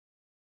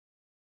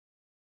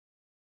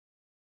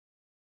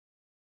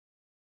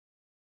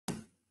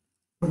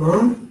Come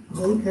on?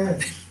 Okay.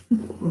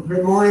 Well,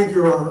 good morning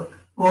to our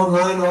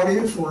online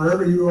audience,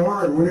 wherever you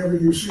are and whenever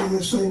you see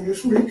this thing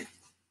this week.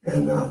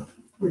 And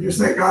we just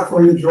thank God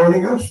for you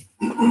joining us.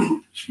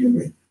 Excuse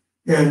me.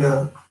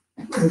 And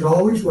as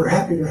always, we're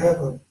happy to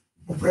have a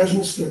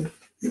presence that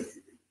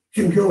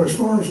can go as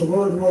far as the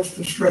Lord wants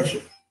to stretch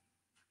it.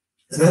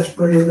 And that's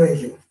pretty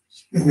amazing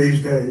in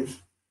these days.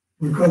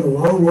 We've come a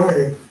long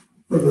way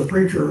from the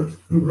preacher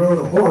who rode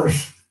a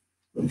horse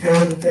from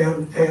town to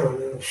town to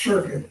town in a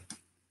circuit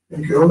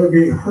and could only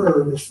be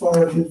heard as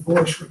far as his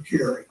voice could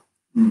carry.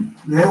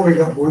 Now we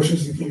got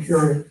voices that can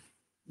carry,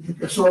 that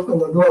can circle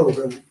the globe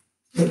in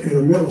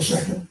a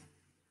millisecond.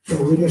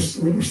 So we just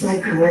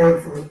thank the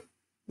Lord for,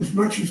 as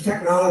much as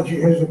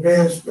technology has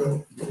advanced,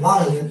 a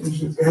lot of it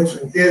is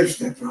advancing His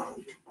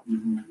technology.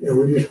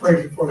 We just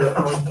praise you for that,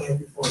 Lord.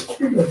 Thank you for it.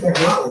 Speaking of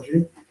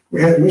technology,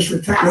 we had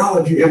Mr.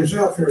 Technology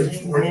himself here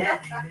this morning.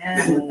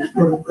 He's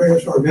going to bring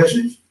us our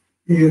message.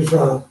 He is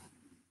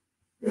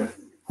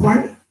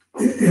quite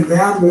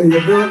endowed with the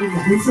ability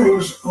to do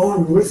things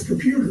with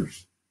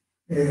computers,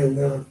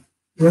 and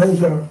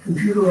runs a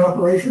computer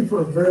operation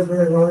for a very,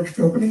 very large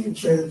company in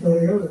San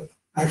Antonio that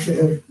actually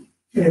has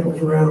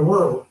tentacles around the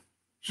world.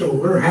 So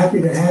we're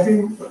happy to have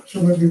him.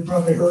 Some of you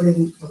probably heard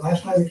him the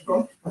last time he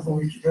spoke, a couple of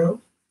weeks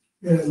ago.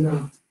 And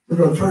we're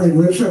going to turn him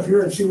loose up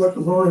here and see what the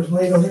Lord has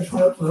laid on his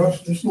heart for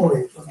us this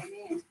morning. So,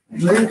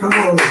 Glen, come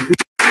on.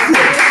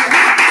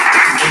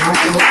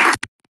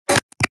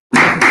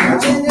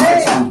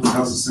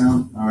 How's the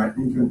sound? All right,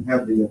 you can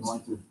have the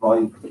anointed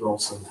volume control,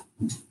 so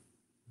you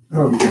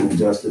can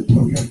adjust it.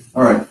 Okay.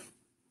 All right.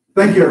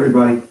 Thank you,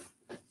 everybody.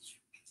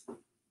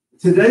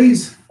 I'm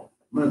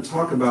going to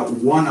talk about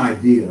one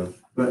idea,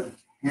 but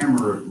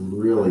hammer it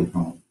really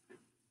home.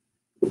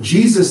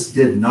 Jesus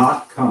did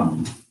not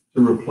come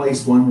to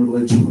replace one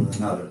religion with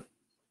another.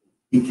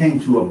 He came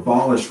to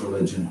abolish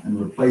religion and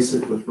replace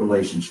it with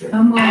relationship.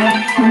 Come on.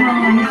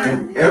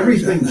 And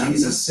everything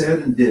Jesus said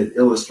and did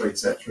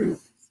illustrates that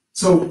truth.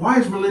 So why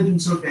is religion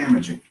so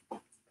damaging?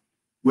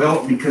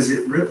 Well, because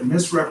it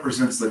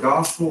misrepresents the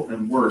gospel,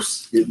 and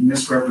worse, it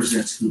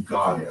misrepresents who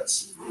God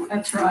is.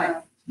 That's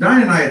right.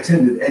 Diane and I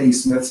attended Eddie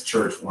Smith's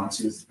church once.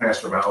 He was the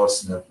pastor of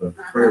Alice Smith, the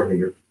prayer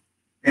leader.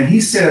 And he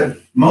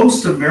said,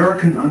 most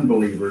American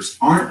unbelievers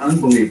aren't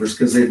unbelievers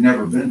because they've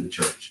never been to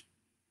church.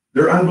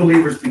 They're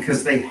unbelievers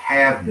because they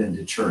have been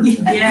to church.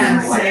 And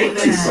Yes, like what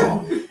they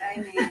saw.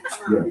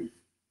 Yeah.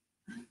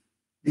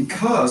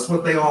 Because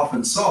what they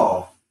often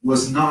saw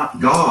was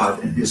not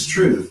God and His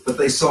truth, but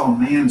they saw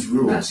man's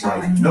rules,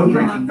 like no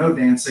drinking, no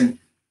dancing,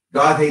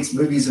 God hates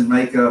movies and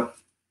makeup,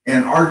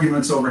 and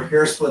arguments over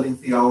hair-splitting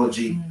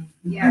theology,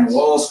 and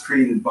walls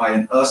created by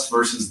an us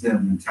versus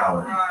them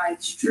mentality.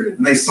 It's true.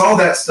 And they saw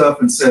that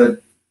stuff and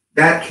said,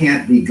 that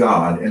can't be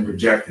God, and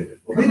rejected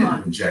it. Well, they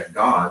didn't reject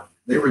God.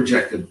 They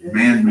rejected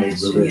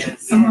man-made religion.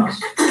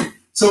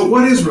 So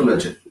what is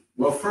religion?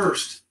 Well,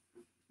 first,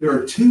 there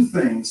are two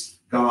things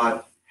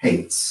God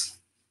hates.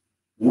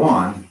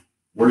 One,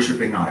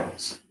 worshiping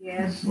idols.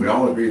 Yes. We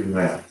all agree to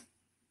that.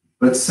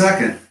 But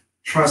second,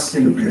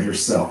 trusting in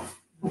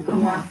yourself.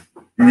 And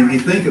if you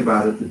think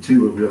about it, the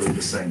two are really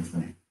the same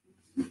thing.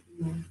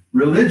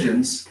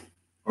 Religions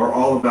are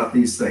all about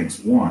these things.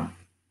 One,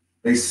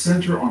 they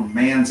center on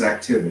man's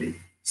activity,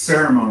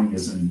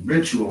 ceremonies and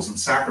rituals and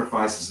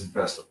sacrifices and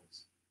festivals.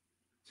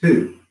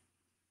 Two,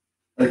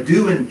 a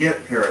do and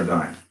get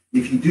paradigm.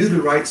 If you do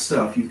the right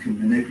stuff, you can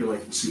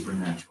manipulate the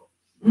supernatural.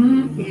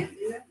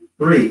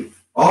 Three,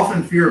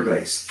 often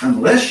fear-based.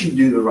 Unless you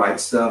do the right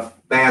stuff,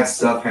 bad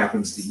stuff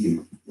happens to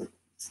you.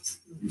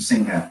 You've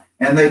seen that.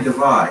 And they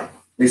divide.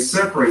 They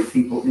separate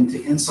people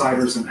into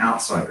insiders and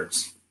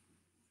outsiders.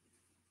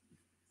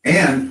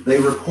 And they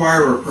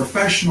require a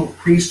professional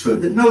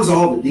priesthood that knows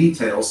all the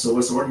details, so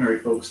us ordinary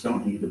folks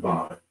don't need to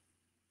bother.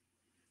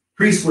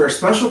 Priests wear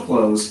special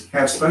clothes,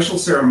 have special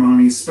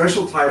ceremonies,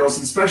 special titles,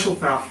 and special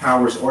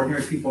powers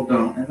ordinary people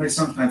don't, and they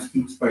sometimes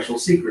keep special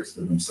secrets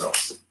to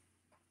themselves.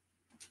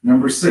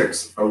 Number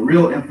 6, a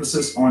real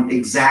emphasis on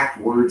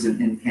exact words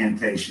and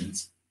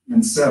incantations.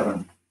 And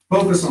 7,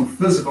 focus on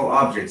physical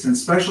objects in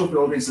special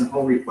buildings and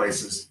holy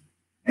places,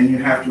 and you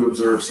have to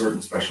observe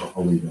certain special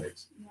holy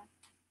days.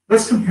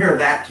 Let's compare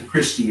that to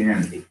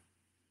Christianity.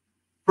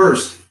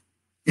 First,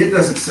 it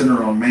doesn't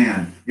center on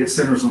man. It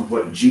centers on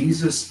what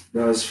Jesus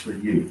does for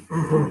you.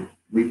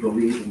 We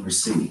believe and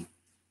receive.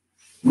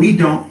 We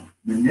don't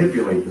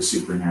manipulate the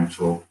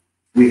supernatural.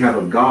 We have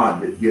a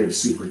God that gives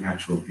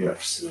supernatural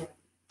gifts.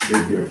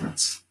 Big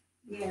difference.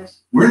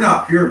 Yes. We're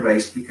not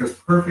fear-based because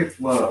perfect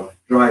love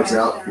drives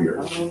out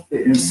fear.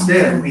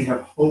 Instead, we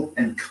have hope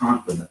and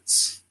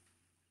confidence.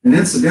 And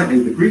incidentally,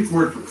 the Greek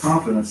word for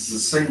confidence is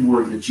the same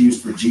word that's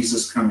used for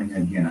Jesus coming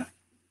again.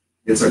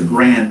 It's a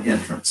grand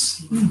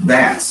entrance.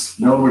 That's,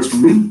 in other words,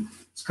 when we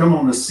come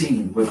on the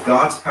scene with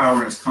God's power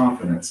and His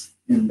confidence,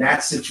 in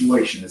that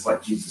situation, it's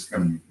like Jesus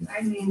coming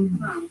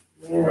again.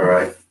 All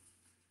right.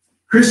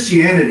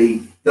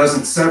 Christianity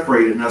doesn't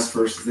separate in us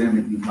versus them,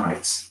 it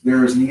unites.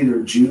 There is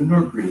neither Jew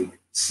nor Greek,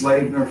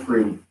 slave nor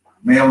free,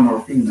 male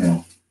nor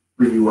female,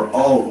 for you are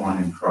all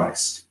one in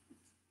Christ.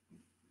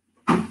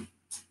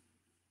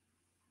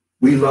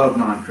 We love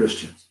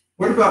non-Christians.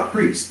 What about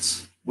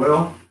priests?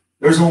 Well,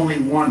 there's only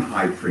one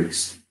high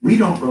priest. We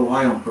don't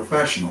rely on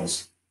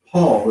professionals.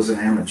 Paul was an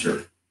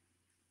amateur.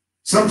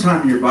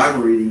 Sometime in your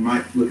Bible reading, you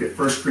might look at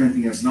 1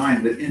 Corinthians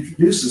 9 that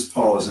introduces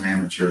Paul as an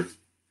amateur.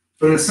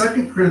 But in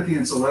 2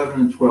 Corinthians 11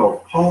 and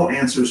 12, Paul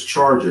answers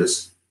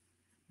charges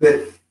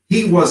that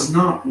he was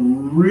not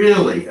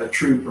really a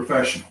true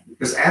professional.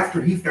 Because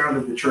after he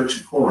founded the church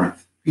in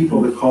Corinth,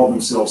 people that called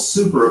themselves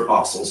super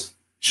apostles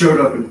showed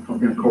up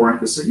in Corinth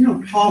and said,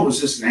 Paul was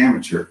just an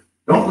amateur.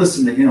 Don't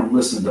listen to him,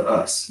 listen to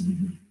us.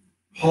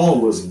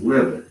 Paul was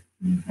livid.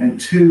 And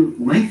 2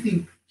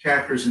 lengthy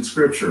chapters in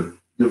Scripture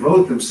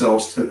devote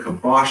themselves to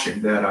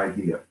kiboshing that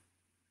idea.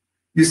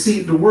 You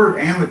see, the word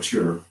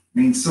amateur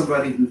means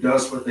somebody who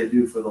does what they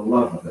do for the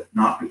love of it,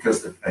 not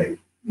because they're paid.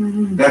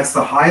 That's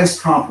the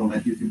highest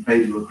compliment you can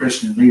pay to a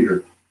Christian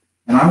leader.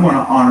 And I want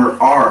to honor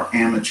our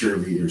amateur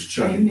leaders,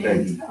 Chuck and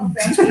Peggy,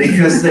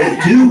 because they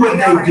do what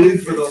they do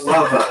for the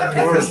love of it,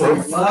 because they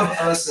love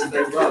us and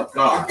they love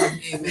God.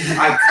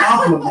 I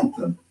compliment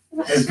them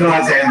as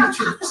God's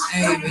amateurs.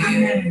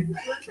 Amen.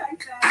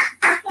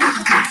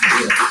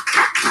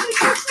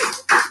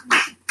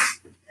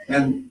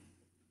 And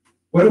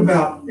what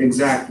about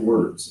exact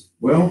words?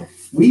 Well,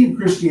 we in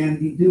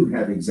Christianity do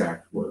have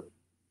exact word.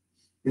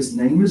 His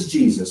name is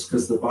Jesus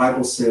because the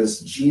Bible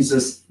says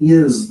Jesus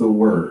is the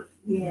Word.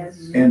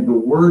 Yes. And the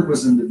Word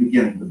was in the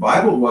beginning. The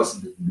Bible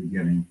wasn't at the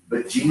beginning,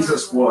 but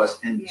Jesus was.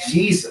 And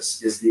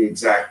Jesus is the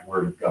exact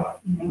Word of God.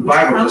 The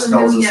Bible just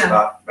tells us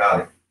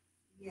about it.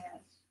 Yes.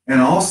 And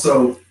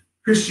also,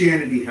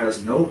 Christianity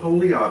has no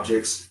holy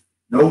objects,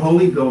 no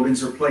holy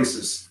buildings or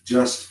places,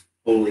 just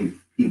holy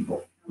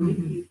people.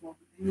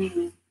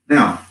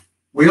 Now,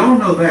 we all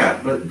know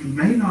that, but you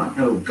may not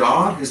know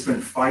God has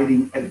been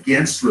fighting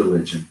against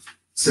religion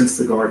since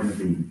the Garden of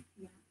Eden.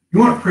 You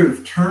want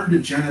proof? Turn to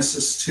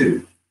Genesis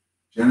 2.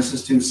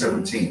 Genesis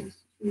 2:17.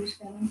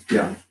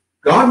 Yeah.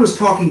 God was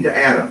talking to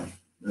Adam.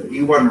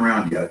 He wasn't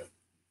around yet.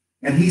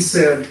 And he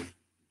said,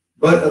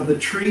 "But of the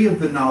tree of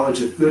the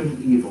knowledge of good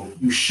and evil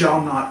you shall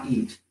not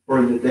eat, for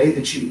in the day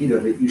that you eat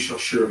of it you shall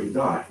surely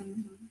die."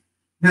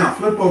 Now,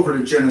 flip over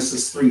to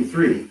Genesis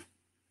 3:3,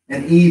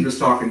 and Eve is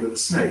talking to the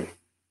snake.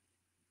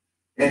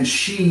 And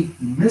she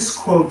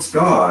misquotes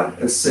God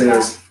as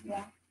says,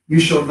 "You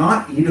shall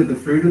not eat of the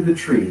fruit of the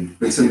tree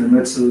that's in the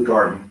midst of the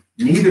garden,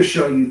 neither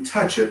shall you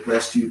touch it,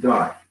 lest you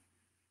die."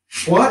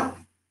 What?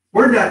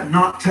 Where did that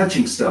not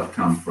touching stuff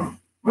come from?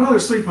 Well,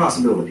 there's 3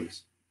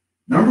 possibilities.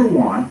 Number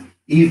 1,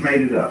 Eve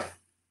made it up.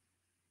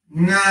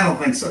 No, I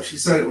don't think so. She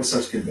said it with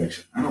such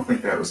conviction. I don't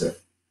think that was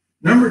it.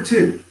 Number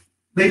 2,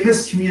 they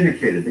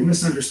miscommunicated. They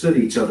misunderstood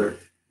each other.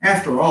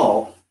 After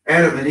all,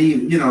 Adam and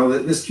Eve,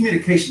 this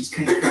communication's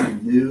kind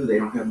of new. They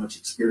don't have much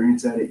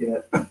experience at it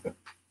yet.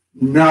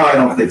 No, I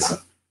don't think so.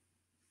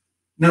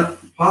 No,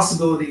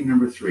 possibility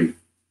number 3,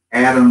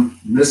 Adam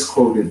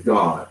misquoted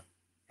God,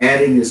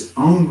 adding his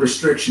own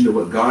restriction to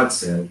what God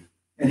said,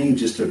 and Eve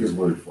just took his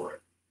word for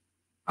it.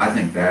 I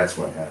think that's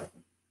what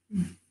happened.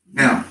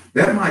 Now,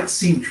 that might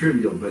seem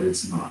trivial, but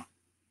it's not.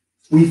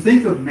 We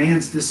think of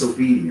man's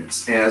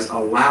disobedience as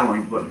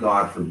allowing what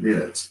God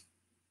forbids.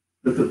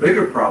 But the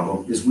bigger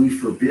problem is we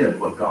forbid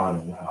what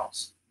God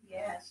allows.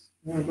 Yes.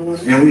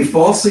 And we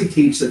falsely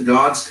teach that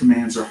God's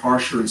commands are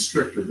harsher and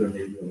stricter than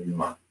they really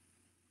are.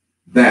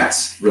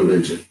 That's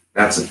religion.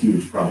 That's a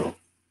huge problem.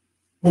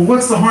 Well,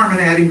 what's the harm in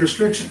adding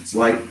restrictions?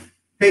 Like,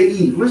 hey,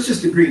 Eve, let's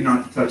just agree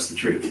not to touch the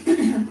tree.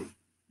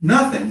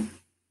 Nothing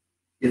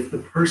if the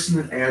person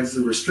that adds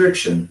the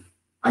restriction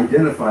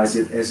identifies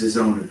it as his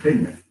own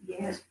opinion.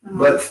 Yes.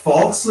 But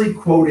falsely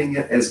quoting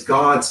it as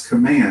God's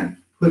command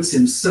puts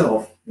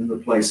himself in the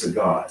place of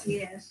God.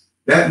 Yes.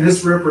 That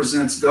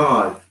misrepresents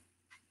God.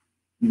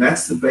 And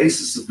that's the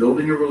basis of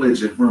building a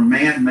religion where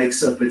man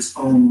makes up its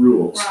own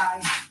rules.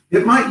 Right.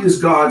 It might use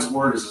God's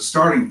word as a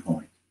starting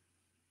point,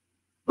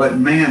 but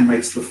man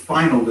makes the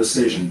final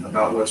decision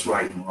about what's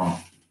right and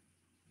wrong.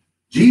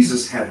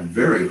 Jesus had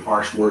very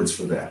harsh words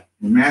for that.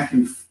 In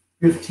Matthew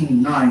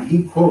 15:9,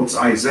 he quotes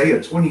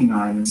Isaiah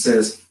 29 and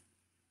says,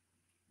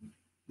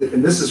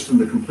 and this is from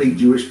the complete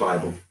Jewish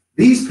Bible,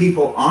 "These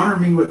people honor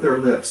me with their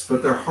lips,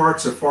 but their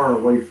hearts are far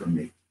away from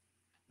me.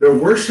 Their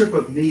worship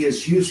of me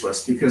is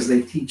useless because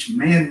they teach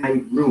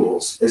man-made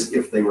rules as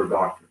if they were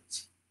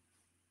doctrines."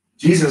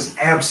 Jesus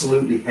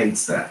absolutely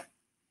hates that.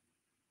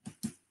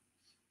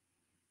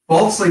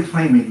 Falsely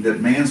claiming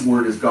that man's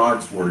word is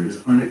God's word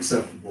is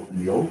unacceptable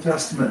in the Old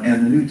Testament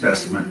and the New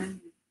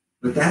Testament,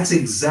 but that's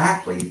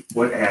exactly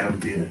what Adam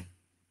did.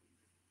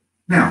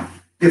 Now,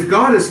 if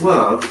God is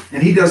love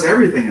and he does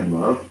everything in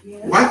love,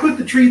 why put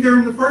the tree there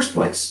in the first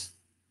place?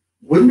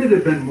 Wouldn't it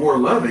have been more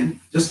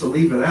loving just to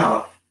leave it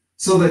out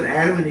so that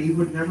Adam and Eve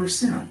would never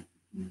sin?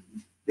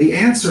 The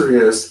answer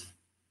is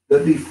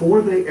that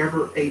before they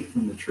ever ate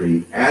from the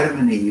tree, Adam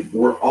and Eve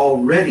were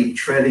already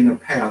treading a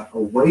path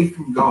away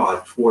from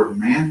God toward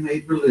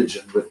man-made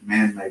religion with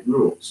man-made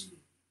rules.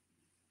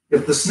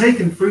 If the snake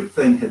and fruit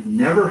thing had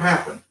never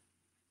happened,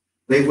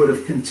 they would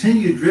have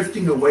continued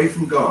drifting away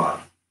from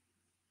God,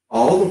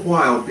 all the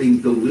while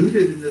being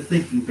deluded into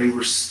thinking they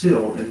were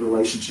still in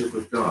relationship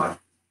with God.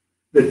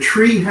 The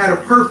tree had a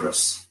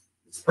purpose.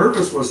 Its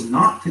purpose was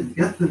not to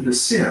get them to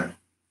sin.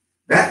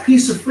 That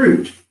piece of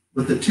fruit,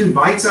 with the 2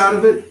 bites out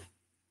of it,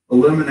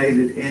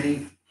 eliminated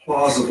any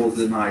plausible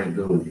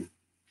deniability.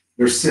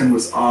 Their sin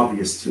was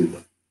obvious to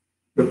them.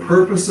 The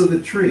purpose of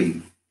the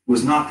tree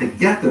was not to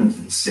get them to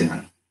the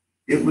sin.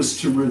 It was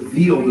to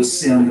reveal the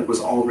sin that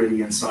was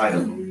already inside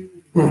of them.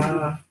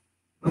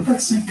 Let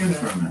that sink in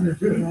for a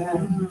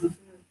minute.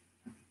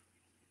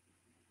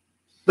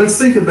 Let's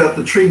think about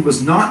the tree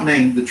was not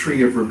named the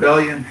tree of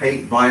rebellion,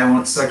 hate,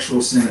 violence,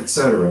 sexual sin,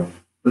 etc.,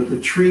 but the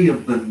tree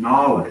of the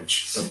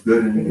knowledge of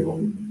good and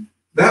evil.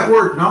 That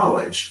word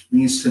knowledge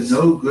means to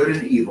know good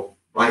and evil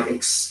by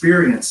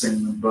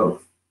experiencing them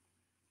both.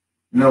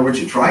 In other words,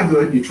 you try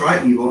good, you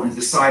try evil, and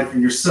decide for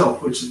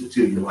yourself which of the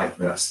two you like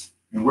best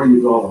and where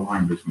you draw the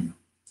line between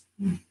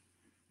them.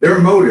 Their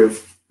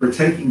motive for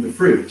taking the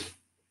fruit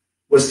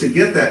was to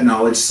get that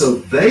knowledge so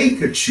they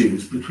could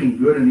choose between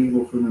good and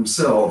evil for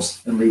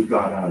themselves and leave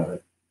God out of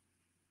it.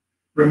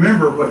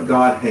 Remember what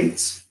God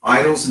hates,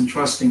 idols and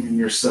trusting in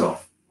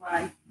yourself,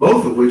 Right.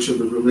 both of which are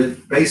the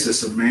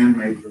basis of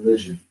man-made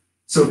religion.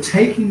 So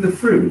taking the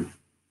fruit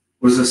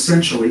was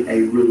essentially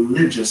a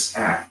religious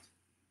act.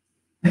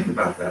 Think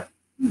about that.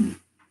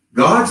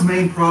 God's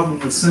main problem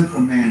with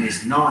sinful man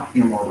is not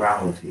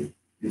immorality.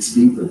 It's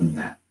deeper than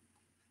that.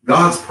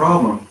 God's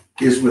problem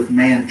is with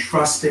man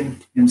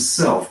trusting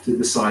himself to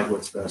decide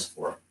what's best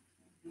for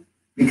him.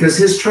 Because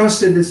his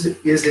trust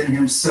is in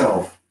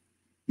himself,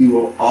 he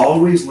will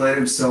always let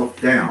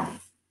himself down,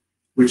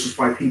 which is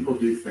why people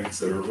do things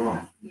that are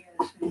wrong.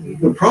 Yes.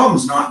 The problem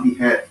is not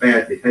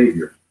bad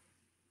behavior.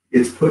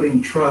 It's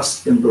putting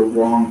trust in the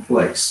wrong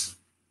place.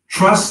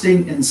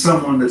 Trusting in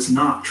someone that's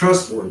not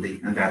trustworthy,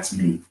 and that's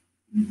me.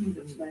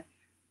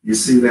 You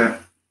see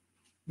that?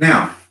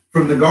 Now,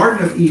 from the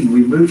Garden of Eden,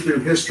 we move through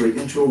history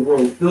into a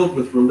world filled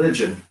with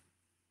religion,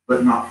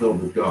 but not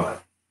filled with God.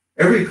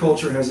 Every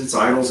culture has its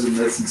idols and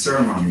myths and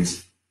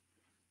ceremonies.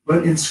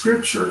 But in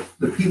Scripture,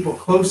 the people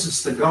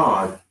closest to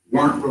God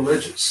weren't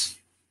religious.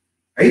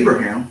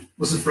 Abraham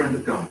was a friend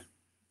of God.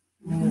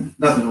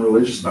 Nothing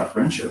religious about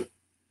friendship.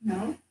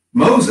 No.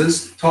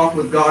 Moses talked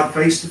with God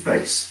face to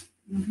face.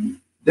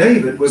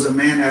 David was a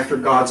man after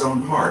God's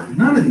own heart.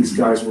 None of these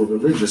guys were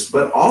religious,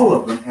 but all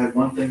of them had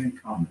one thing in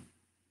common.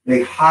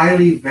 They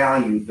highly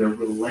valued their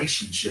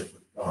relationship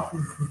with God.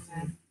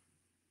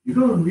 You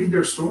go and read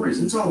their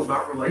stories, it's all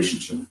about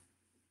relationship.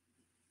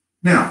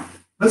 Now,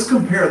 let's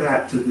compare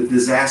that to the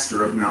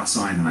disaster of Mount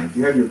Sinai. If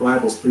you have your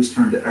Bibles, please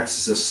turn to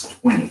Exodus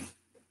 20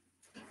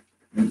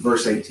 and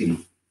verse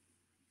 18.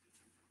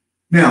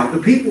 Now,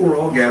 the people were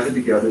all gathered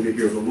together to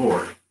hear the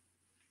Lord.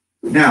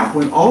 Now,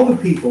 when all the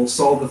people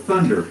saw the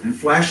thunder and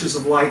flashes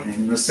of lightning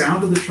and the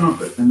sound of the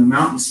trumpet and the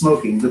mountain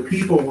smoking, the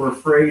people were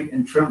afraid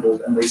and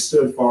trembled, and they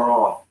stood far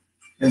off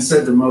and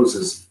said to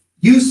Moses,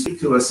 "You speak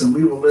to us and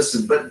we will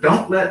listen, but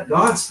don't let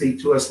God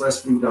speak to us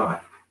lest we die."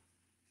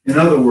 In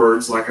other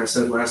words, like I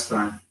said last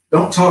time,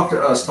 don't talk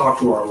to us, talk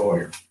to our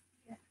lawyer.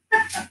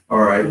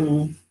 All right?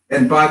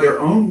 And by their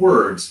own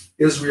words,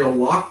 Israel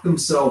locked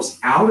themselves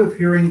out of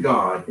hearing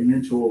God and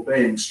into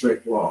obeying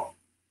strict law.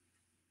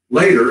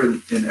 Later,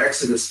 in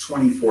Exodus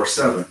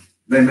 24:7,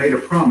 they made a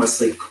promise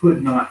they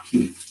could not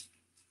keep.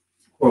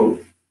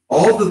 Quote,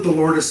 "All that the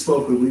Lord has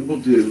spoken we will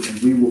do, and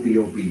we will be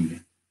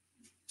obedient."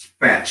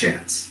 Fat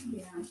chance.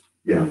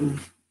 Yeah.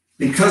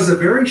 Because a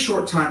very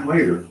short time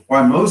later,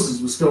 while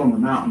Moses was still on the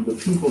mountain, the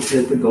people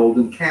did the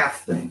golden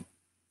calf thing.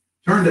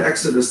 Turn to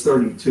Exodus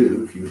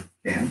 32, if you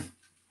can.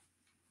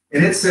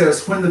 And it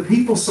says, when the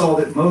people saw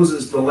that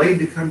Moses delayed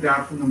to come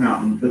down from the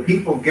mountain, the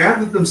people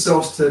gathered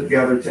themselves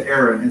together to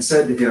Aaron and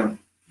said to him,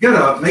 "Get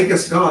up, make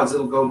us gods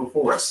that'll go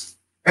before us.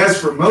 As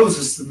for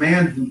Moses, the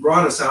man who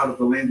brought us out of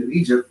the land of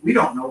Egypt, we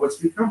don't know what's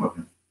become of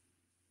him."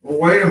 Well,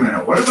 wait a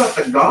minute. What about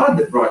the God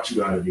that brought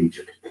you out of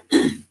Egypt?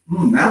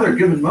 Now they're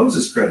giving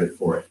Moses credit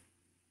for it.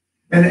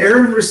 And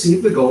Aaron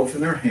received the gold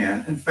from their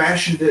hand and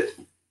fashioned it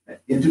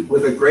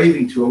with a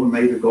graving tool and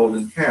made a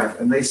golden calf.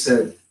 And they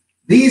said,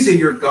 "These are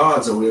your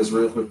gods, O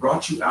Israel, who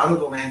brought you out of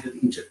the land of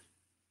Egypt."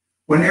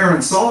 When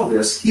Aaron saw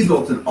this, he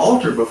built an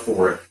altar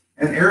before it,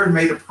 and Aaron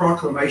made a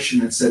proclamation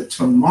and said,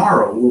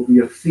 "Tomorrow will be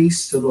a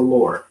feast to the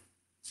Lord."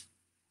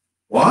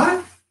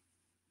 What?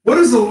 What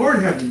does the Lord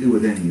have to do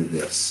with any of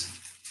this?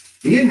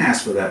 He didn't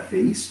ask for that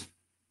feast.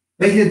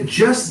 They had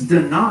just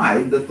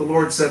denied that the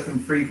Lord set them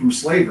free from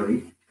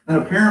slavery and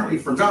apparently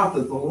forgot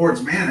that the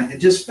Lord's manna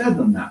had just fed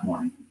them that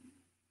morning.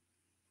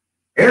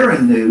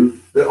 Aaron knew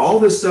that all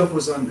this stuff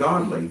was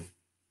ungodly,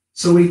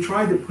 so he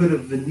tried to put a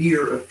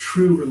veneer of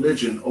true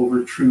religion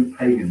over true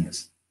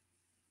paganism.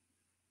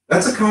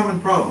 That's a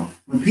common problem.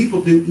 When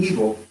people do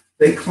evil,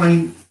 they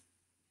claim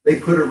they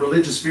put a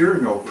religious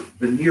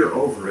veneer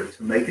over it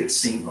to make it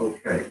seem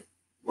okay.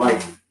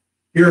 Like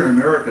here in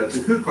America,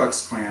 the Ku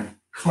Klux Klan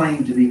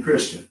claimed to be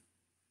Christian.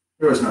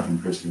 There was nothing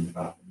Christian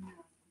about them.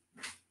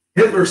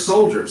 Hitler's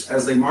soldiers,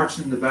 as they marched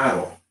into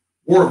battle,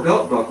 wore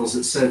belt buckles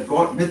that said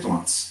 "Gott mit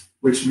uns,"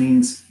 which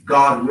means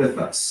God with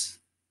us.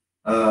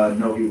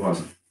 No, he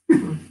wasn't.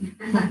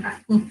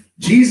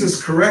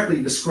 Jesus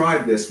correctly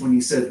described this when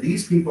he said,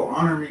 "These people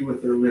honor me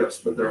with their lips,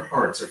 but their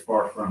hearts are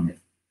far from me."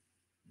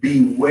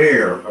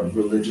 Beware of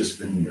religious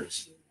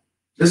veneers.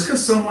 Just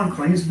because someone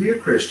claims to be a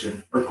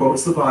Christian or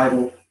quotes the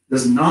Bible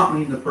does not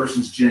mean the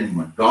person's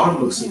genuine. God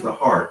looks at the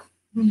heart.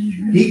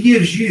 He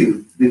gives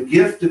you the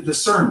gift of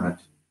discernment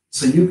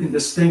so you can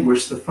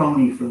distinguish the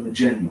phony from the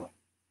genuine.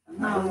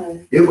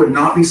 It would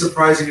not be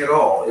surprising at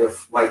all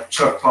if, like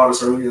Chuck taught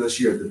us earlier this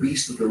year, the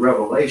beast of the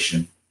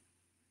Revelation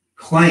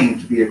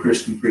claimed to be a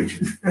Christian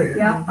preacher.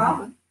 Yeah,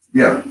 probably.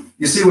 Yeah,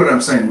 you see what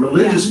I'm saying?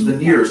 Religious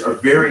veneers are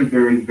very,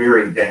 very,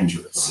 very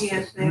dangerous.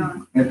 Yes, they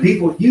are. And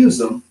people use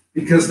them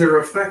because they're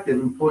effective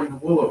in pulling the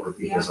wool over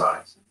people's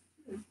eyes.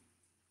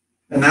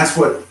 And that's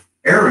what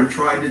Aaron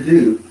tried to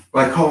do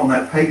by calling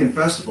that pagan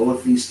festival a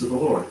feast of the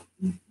Lord.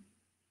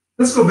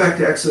 Let's go back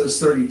to Exodus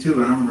 32,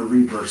 and I'm going to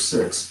read verse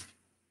 6.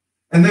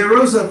 "And they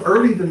rose up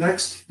early the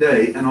next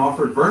day and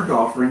offered burnt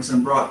offerings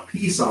and brought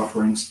peace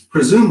offerings,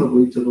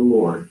 presumably to the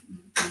Lord.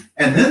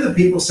 And then the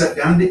people sat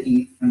down to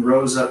eat and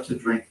rose up to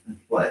drink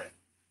and play."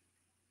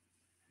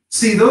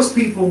 See, those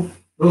people,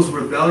 those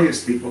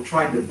rebellious people,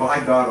 tried to buy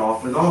God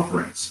off with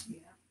offerings.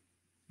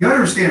 You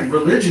understand,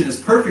 religion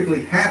is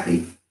perfectly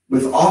happy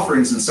with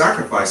offerings and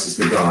sacrifices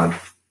to God,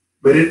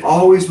 but it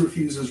always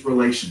refuses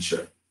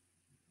relationship.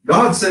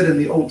 God said in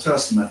the Old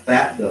Testament,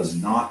 that does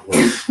not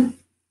work.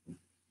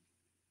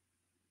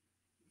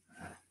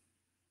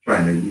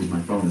 Trying to use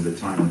my phone as a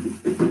timer.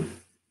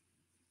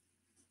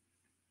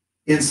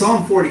 In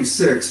Psalm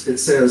 46, it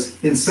says,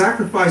 "In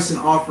sacrifice and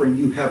offering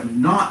you have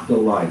not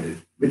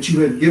delighted, but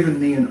you have given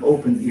me an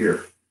open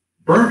ear.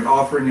 Burnt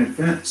offering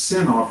and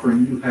sin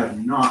offering you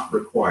have not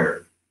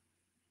required."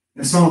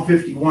 In Psalm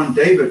 51,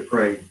 David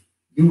prayed,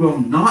 "You will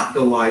not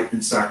delight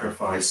in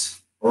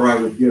sacrifice, or I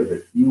would give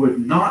it. You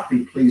would not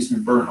be pleased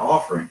in burnt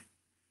offering.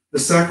 The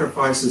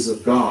sacrifices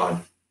of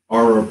God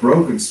are a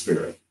broken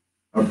spirit.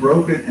 A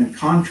broken and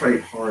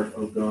contrite heart,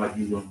 O God,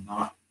 you will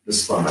not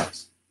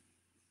despise."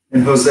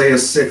 In Hosea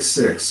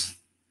 6:6,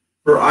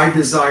 "For I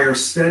desire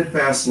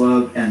steadfast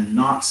love and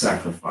not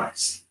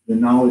sacrifice, the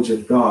knowledge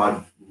of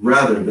God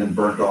rather than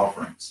burnt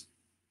offerings."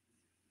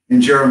 In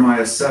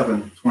Jeremiah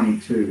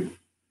 7:22,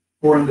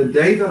 "For in the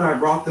day that I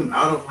brought them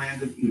out of the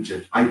land of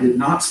Egypt, I did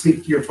not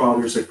speak to your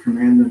fathers and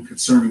command them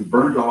concerning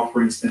burnt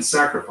offerings and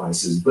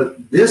sacrifices,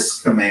 but this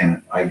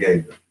command I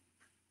gave them: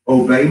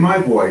 obey my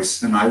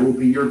voice, and I will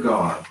be your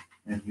God,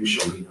 and you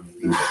shall be my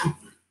people."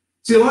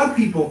 See, a lot of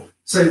people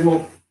say,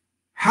 well,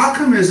 how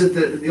come is it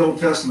that in the Old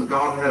Testament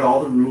God had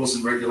all the rules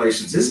and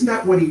regulations? Isn't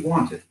that what he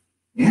wanted?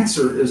 The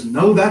answer is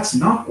no, that's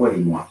not what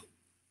he wanted.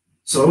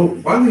 So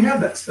why do we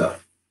have that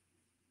stuff?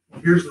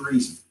 Well, here's the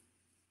reason.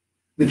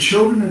 The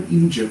children of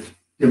Egypt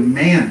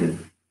demanded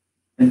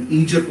an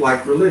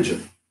Egypt-like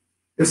religion.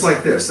 It's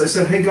like this. They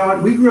said, "Hey,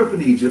 God, we grew up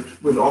in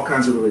Egypt with all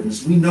kinds of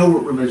religions. We know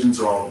what religions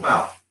are all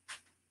about.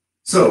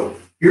 So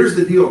here's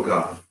the deal,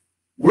 God.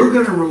 We're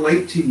going to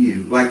relate to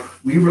you like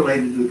we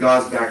related to the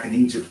gods back in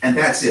Egypt, and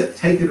that's it.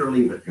 Take it or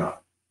leave it, God."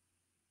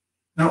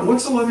 Now,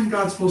 what's a loving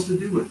God supposed to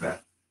do with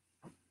that?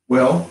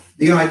 Well,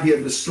 the idea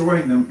of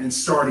destroying them and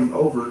starting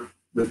over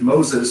with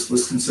Moses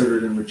was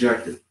considered and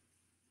rejected.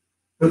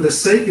 For the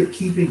sake of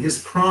keeping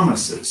his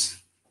promises,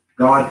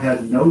 God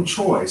had no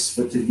choice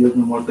but to give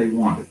them what they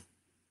wanted: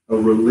 a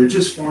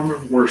religious form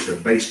of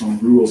worship based on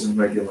rules and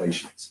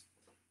regulations.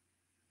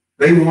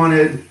 They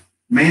wanted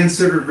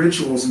man-centered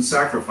rituals and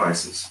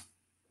sacrifices,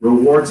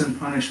 rewards and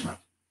punishment,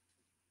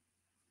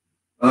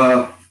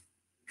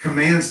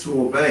 commands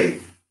to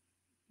obey,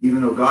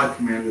 even though God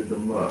commanded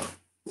them love.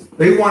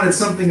 They wanted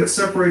something that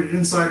separated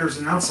insiders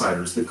and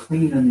outsiders, the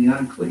clean and the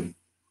unclean.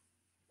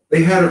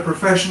 They had a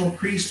professional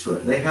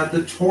priesthood. They had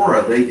the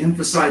Torah. They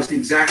emphasized the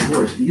exact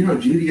words. You know,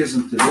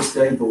 Judaism to this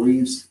day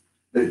believes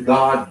that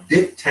God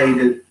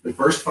dictated the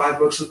first 5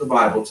 books of the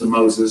Bible to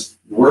Moses,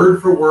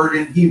 word for word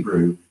in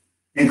Hebrew,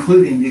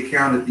 including the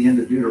account at the end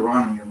of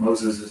Deuteronomy of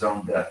Moses'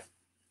 own death.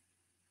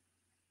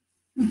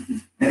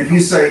 And if you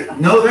say,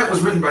 no, that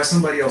was written by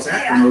somebody else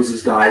after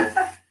Moses died,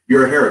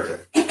 you're a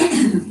heretic.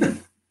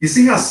 You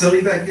see how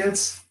silly that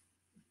gets?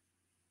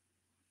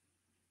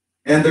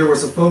 And there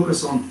was a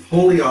focus on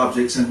holy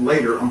objects and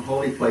later on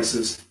holy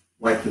places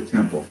like the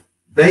temple.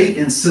 They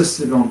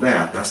insisted on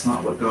that. That's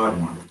not what God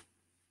wanted.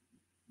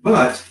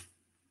 But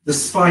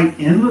despite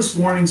endless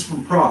warnings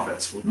from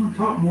prophets, we're going to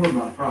talk more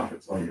about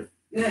prophets later.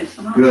 Good.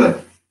 Come on.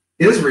 Good.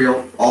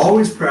 Israel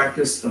always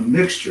practiced a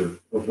mixture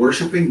of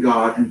worshiping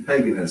God and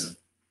paganism.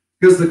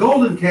 Because the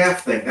golden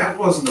calf thing, that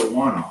wasn't a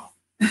one-off.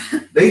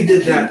 They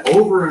did that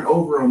over and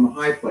over on the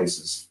high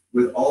places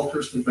with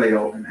altars to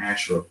Baal and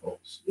Asherah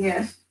poles.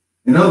 Yes.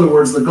 In other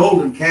words, the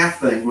golden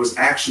calf thing was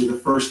actually the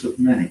first of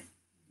many.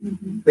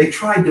 Mm-hmm. They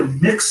tried to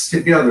mix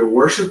together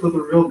worship of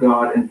the real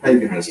God and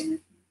paganism.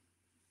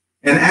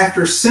 And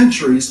after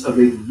centuries of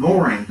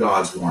ignoring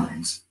God's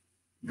warnings,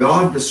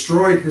 God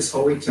destroyed his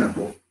holy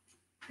temple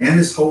and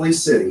his holy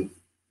city.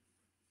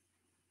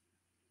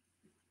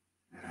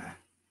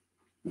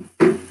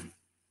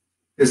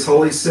 His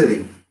holy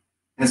city,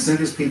 and sent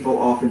his people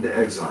off into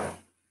exile.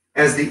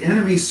 As the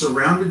enemy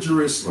surrounded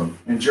Jerusalem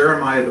and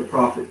Jeremiah the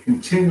prophet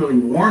continually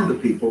warned the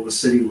people the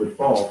city would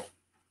fall,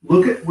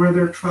 look at where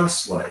their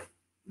trust lay.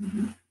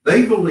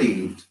 They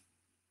believed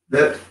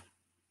that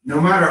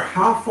no matter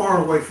how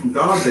far away from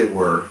God they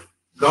were,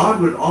 God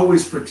would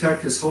always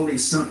protect his holy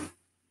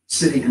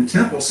city and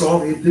temple, so all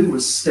they had to do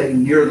was stay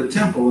near the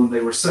temple and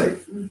they were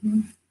safe.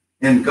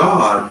 And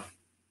God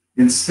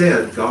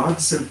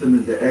sent them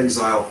into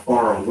exile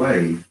far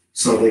away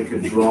so they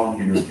could draw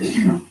near to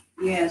him.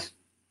 Yes.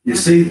 You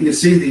see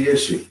the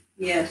issue.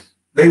 Yes.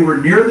 They were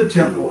near the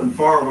temple and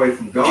far away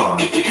from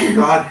God. And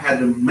God had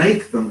to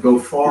make them go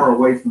far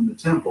away from the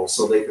temple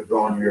so they could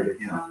draw near to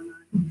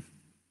him.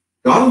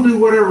 God will do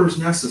whatever is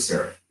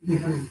necessary.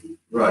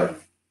 Right.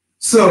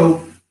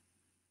 So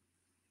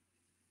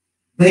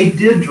they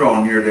did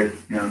draw near to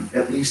him,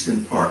 at least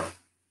in part.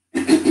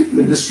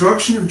 The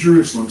destruction of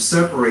Jerusalem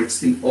separates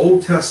the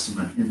Old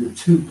Testament into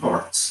two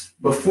parts.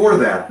 Before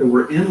that, there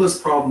were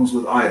endless problems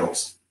with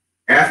idols.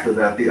 After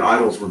that, the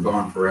idols were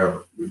gone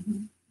forever.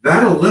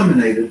 That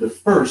eliminated the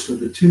first of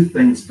the two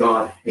things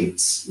God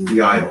hates,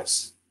 the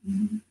idols.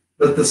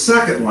 But the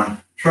second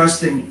one,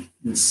 trusting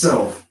in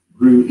self,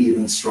 grew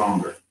even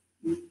stronger.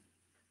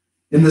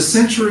 In the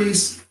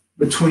centuries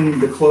between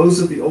the close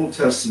of the Old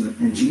Testament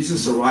and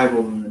Jesus' arrival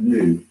in the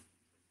New,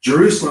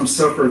 Jerusalem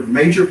suffered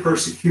major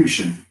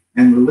persecution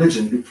and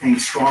religion became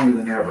stronger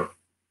than ever.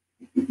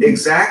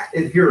 Exact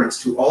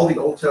adherence to all the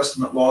Old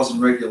Testament laws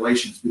and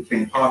regulations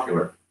became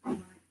popular.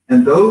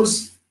 And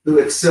those who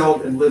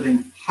excelled in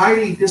living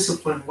highly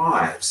disciplined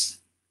lives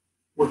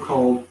were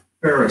called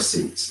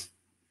Pharisees.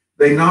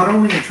 They not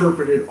only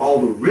interpreted all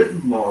the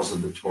written laws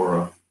of the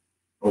Torah,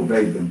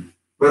 obeyed them,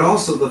 but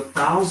also the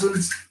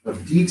thousands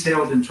of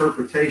detailed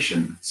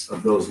interpretations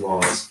of those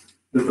laws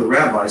that the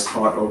rabbis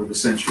taught over the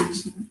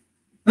centuries.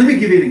 Let me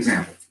give you an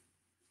example.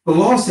 The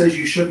law says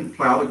you shouldn't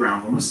plow the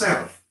ground on the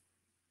Sabbath.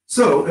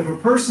 So if a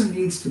person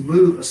needs to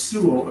move a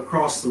stool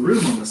across the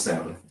room on the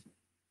Sabbath,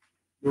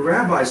 the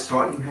rabbis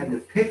taught you had to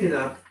pick it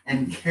up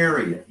and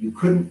carry it. You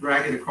couldn't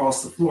drag it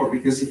across the floor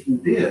because if you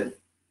did,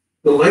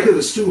 the leg of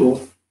the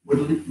stool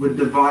would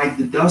divide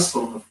the dust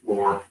on the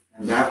floor,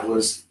 and that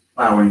was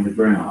plowing the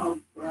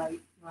ground. Oh, right.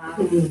 Wow.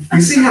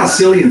 You see how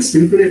silly and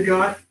stupid it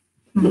got?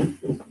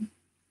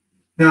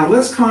 Now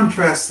let's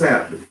contrast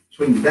that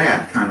between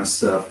that kind of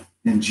stuff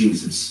and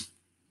Jesus.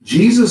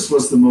 Jesus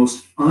was the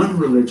most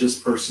unreligious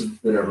person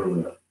that ever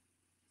lived.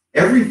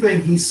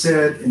 Everything he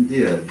said and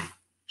did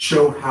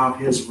show how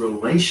his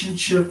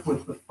relationship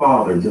with the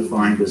Father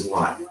defined his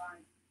life.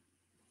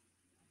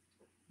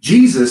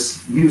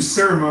 Jesus used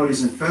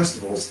ceremonies and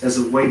festivals as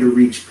a way to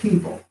reach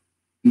people.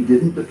 He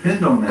didn't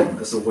depend on them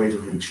as a way to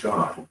reach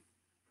God.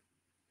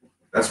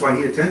 That's why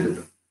he attended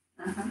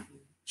them.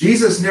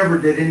 Jesus never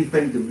did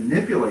anything to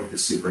manipulate the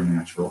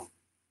supernatural.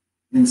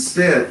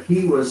 Instead,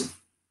 he was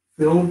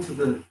filled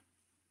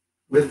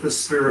with the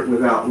Spirit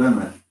without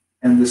limit,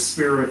 and the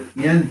Spirit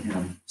in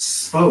him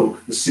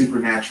spoke the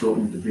supernatural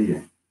into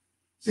being.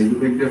 See the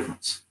big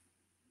difference?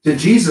 To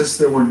Jesus,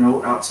 there were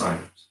no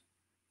outsiders.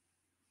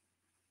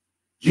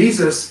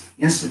 Jesus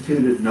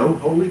instituted no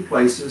holy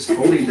places,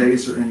 holy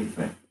days, or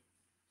anything.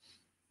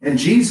 And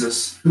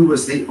Jesus, who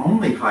was the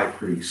only high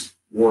priest,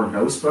 wore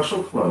no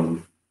special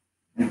clothes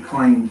and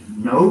claimed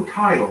no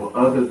title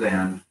other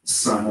than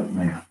Son of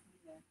Man.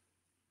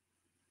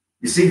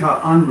 You see how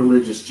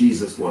unreligious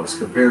Jesus was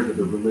compared to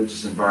the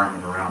religious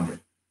environment around him.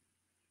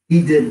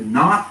 He did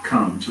not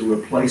come to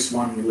replace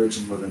one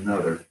religion with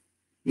another.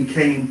 He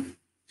came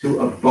to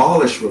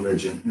abolish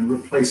religion and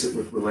replace it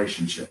with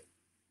relationship.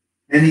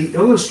 And he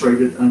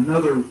illustrated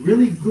another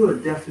really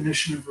good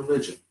definition of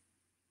religion.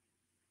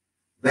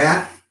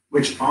 That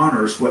which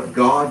honors what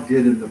God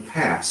did in the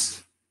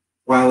past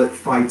while it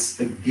fights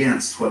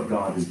against what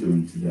God is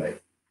doing today.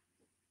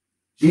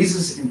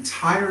 Jesus'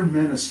 entire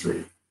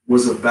ministry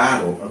was a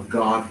battle of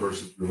God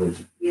versus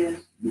religion.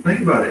 Yes. You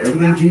think about it,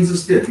 everything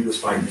Jesus did, he was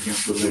fighting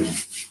against religion.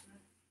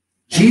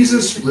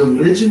 Jesus'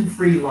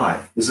 religion-free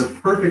life is a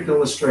perfect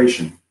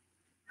illustration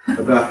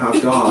about how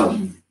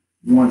God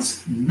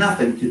wants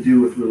nothing to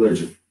do with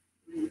religion.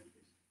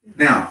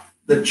 Now,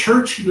 the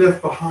church he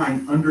left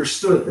behind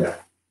understood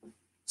that.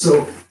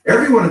 So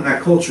everyone in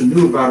that culture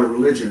knew about a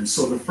religion,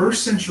 so the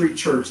first century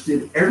church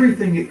did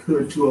everything it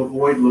could to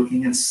avoid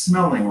looking and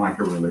smelling like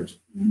a religion.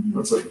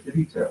 Let's look at the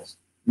details.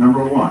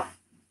 Number one,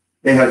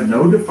 they had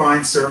no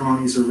defined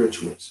ceremonies or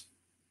rituals.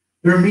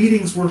 Their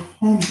meetings were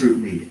home group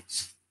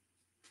meetings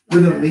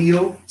with a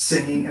meal,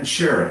 singing, and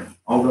sharing,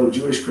 although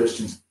Jewish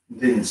Christians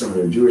continued some of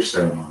their Jewish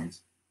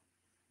ceremonies.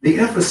 The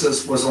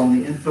emphasis was on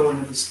the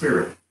infilling of the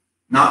Spirit,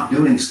 not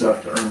doing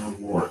stuff to earn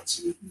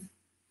rewards.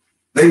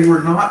 They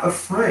were not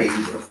afraid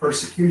of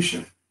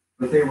persecution,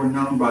 but they were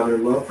known by their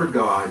love for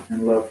God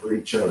and love for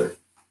each other.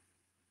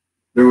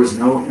 There was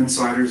no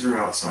insiders or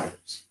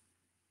outsiders.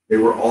 They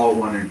were all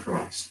one in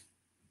Christ.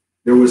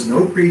 There was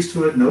no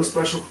priesthood, no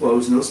special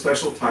clothes, no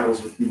special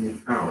titles with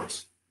unique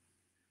powers.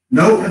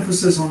 No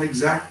emphasis on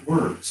exact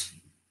words.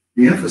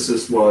 The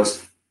emphasis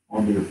was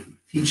on the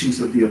teachings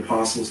of the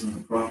apostles and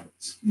the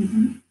prophets.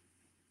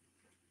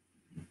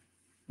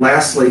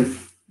 Lastly,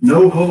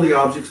 no holy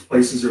objects,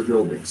 places, or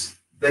buildings.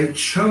 They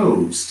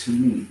chose to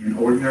meet in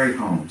ordinary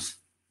homes,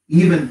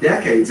 even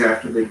decades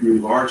after they grew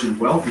large and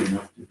wealthy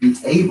enough to be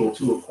able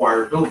to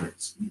acquire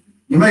buildings.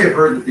 You may have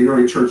heard that the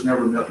early church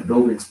never met in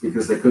buildings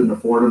because they couldn't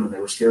afford them and they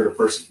were scared of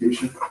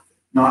persecution.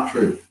 Not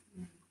true.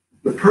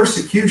 The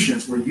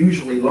persecutions were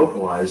usually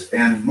localized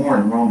and more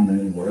in Rome than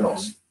anywhere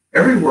else.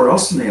 Everywhere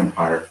else in the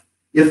empire,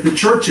 if the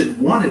church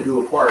had wanted to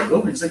acquire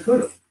buildings, they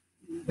could have.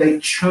 They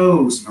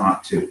chose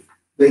not to.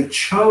 They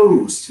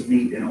chose to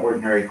meet in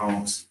ordinary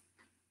homes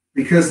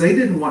because they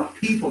didn't want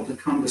people to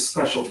come to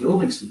special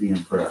buildings to be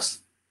impressed.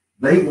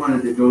 They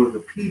wanted to go to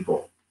the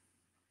people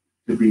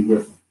to be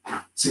with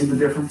them. See the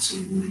difference?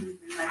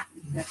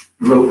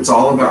 It's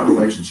all about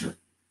relationship.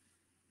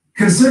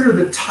 Consider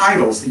the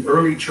titles the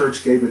early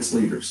church gave its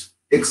leaders.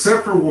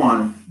 Except for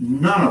one,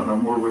 none of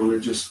them were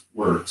religious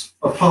words.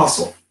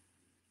 Apostle.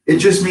 It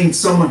just means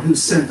someone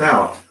who's sent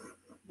out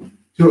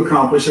to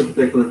accomplish a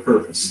particular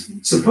purpose.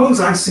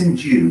 Suppose I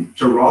send you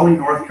to Raleigh,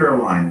 North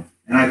Carolina,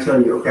 and I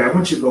tell you, okay, I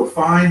want you to go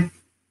find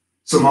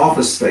some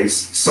office space,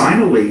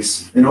 sign a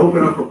lease, and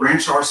open up a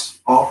branch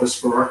office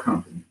for our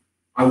company.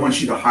 I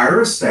want you to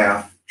hire a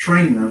staff,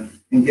 train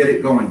them, and get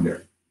it going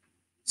there.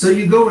 So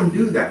you go and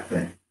do that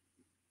thing.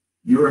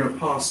 You're an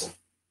apostle.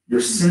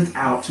 You're sent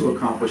out to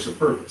accomplish a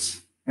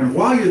purpose. And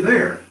while you're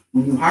there,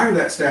 when you hire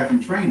that staff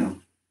and train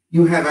them,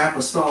 you have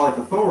apostolic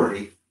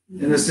authority.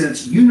 In a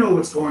sense, you know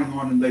what's going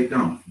on and they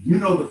don't. You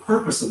know the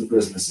purpose of the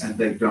business and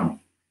they don't.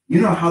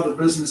 You know how the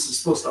business is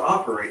supposed to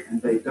operate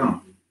and they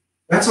don't.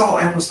 That's all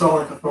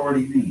apostolic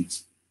authority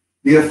means.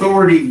 The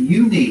authority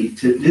you need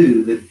to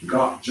do the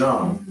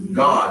job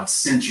God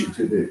sent you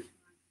to do.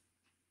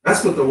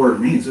 That's what the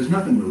word means. There's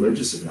nothing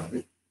religious about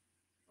it.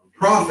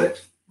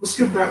 Prophet. We'll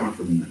skip that one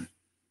for a minute.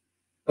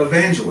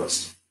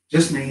 Evangelist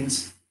just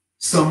means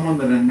someone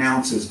that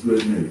announces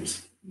good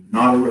news,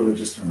 not a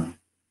religious term.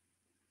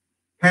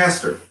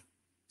 Pastor.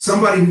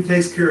 Somebody who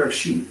takes care of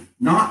sheep,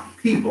 not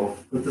people,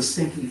 but the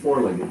stinky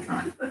four-legged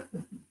kind.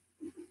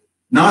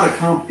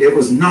 It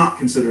was not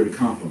considered a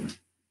compliment.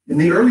 In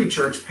the early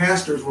church,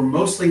 pastors were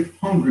mostly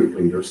home group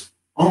leaders,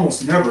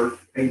 almost never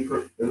paid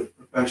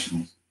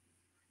professionals.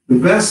 The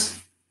best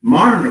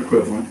modern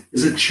equivalent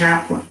is a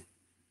chaplain,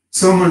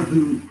 someone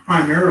who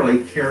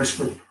primarily cares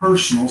for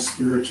personal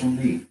spiritual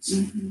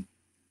needs. Mm-hmm.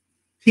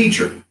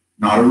 Teacher,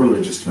 not a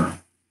religious term,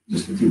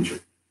 just a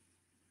teacher.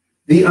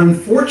 The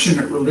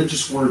unfortunate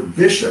religious word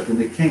bishop in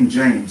the King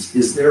James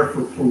is there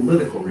for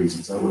political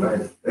reasons.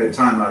 At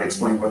time I'd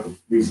explain what the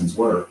reasons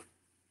were,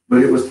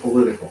 but it was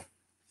political.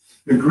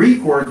 The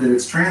Greek word that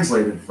it's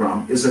translated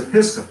from is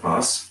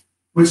episkopos,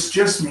 which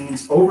just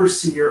means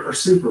overseer or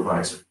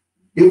supervisor.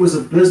 It was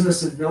a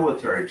business and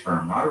military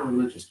term, not a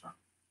religious term.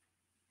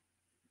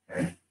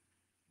 Okay.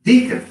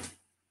 Deacon,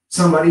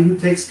 somebody who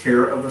takes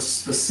care of a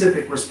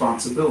specific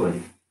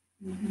responsibility.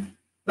 Mm-hmm.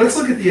 Let's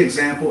look at the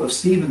example of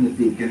Stephen the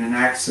deacon in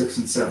Acts 6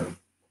 and 7.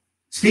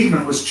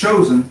 Stephen was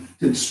chosen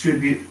to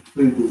distribute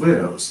food to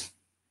widows,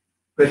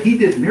 but he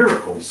did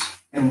miracles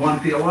and won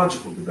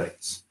theological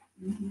debates,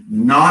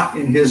 not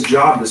in his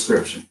job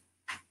description.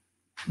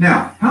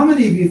 Now, how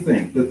many of you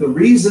think that the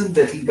reason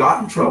that he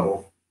got in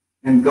trouble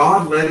and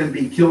God let him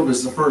be killed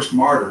as the first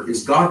martyr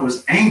is God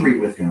was angry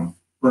with him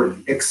for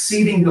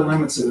exceeding the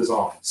limits of his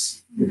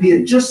office? If he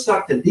had just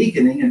stuck to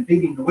deaconing and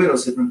feeding the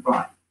widows, he'd been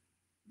fine.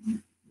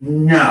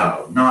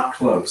 No, not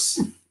close.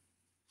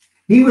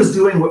 He was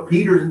doing what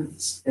Peter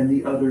and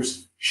the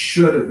others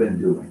should have been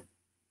doing.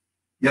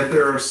 Yet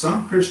there are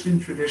some Christian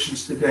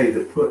traditions today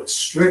that put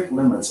strict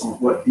limits on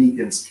what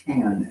deacons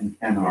can and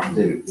cannot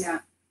do. Yeah.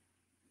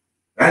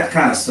 That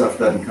kind of stuff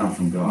doesn't come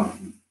from God.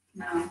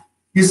 No.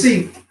 You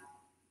see,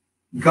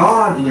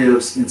 God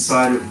lives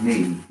inside of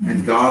me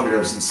and God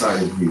lives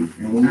inside of you.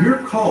 And when you're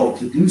called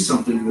to do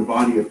something in the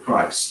body of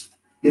Christ,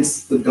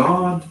 it's the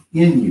God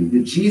in you,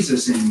 the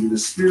Jesus in you, the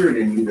Spirit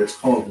in you that's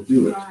called to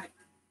do it. Right.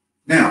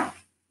 Now,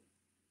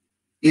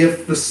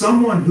 if the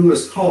someone who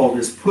is called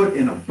is put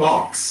in a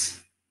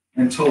box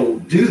and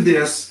told, do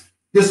this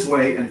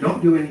way and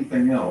don't do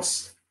anything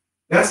else,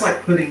 that's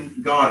like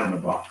putting God in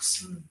a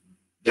box.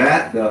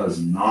 That does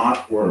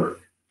not work.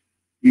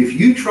 If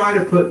you try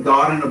to put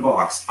God in a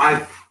box,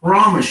 I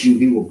promise you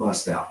he will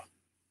bust out.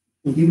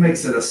 He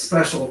makes it a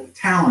special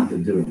talent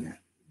of doing that.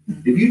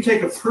 If you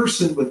take a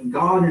person with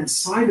God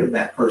inside of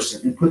that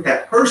person and put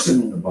that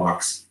person in the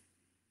box,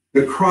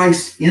 the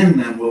Christ in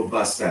them will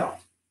bust out.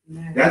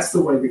 That's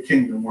the way the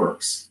kingdom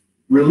works.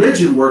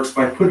 Religion works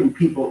by putting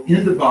people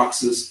into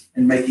boxes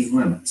and making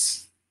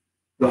limits.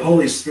 The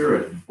Holy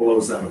Spirit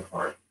blows that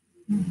apart.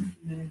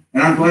 And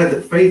I'm glad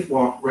that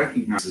FaithWalk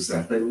recognizes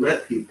that. They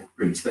let people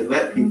preach. They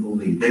let people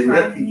lead. They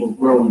let people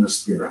grow in the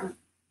Spirit.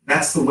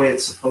 That's the way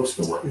it's supposed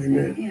to work.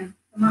 Amen. Yeah.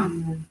 Come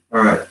on.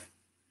 All right.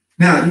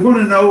 Now, you want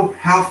to know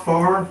how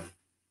far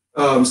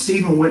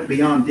Stephen went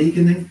beyond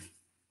deaconing?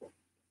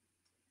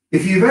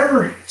 If you've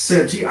ever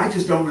said, gee, I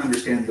just don't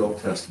understand the Old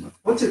Testament,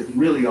 what's it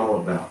really all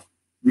about?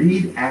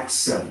 Read Acts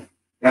 7.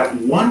 That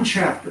one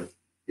chapter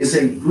is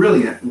a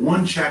brilliant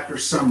one-chapter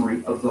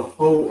summary of the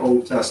whole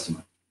Old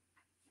Testament.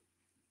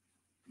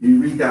 You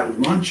read that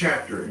one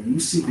chapter and you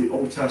see the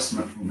Old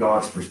Testament from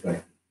God's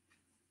perspective.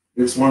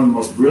 It's one of the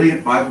most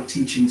brilliant Bible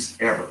teachings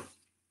ever.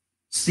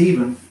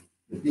 Stephen,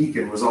 the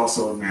deacon, was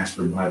also a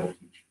master Bible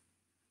teacher.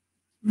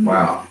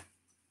 Wow.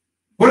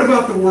 What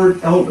about the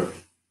word elder?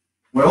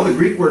 Well, the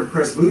Greek word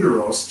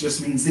presbyteros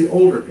just means the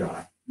older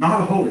guy,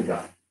 not a holy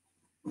guy.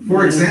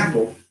 For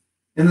example,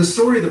 in the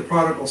story of the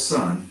prodigal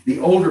son, the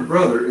older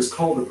brother is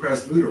called the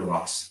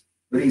presbyteros,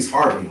 but he's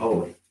hardly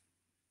holy.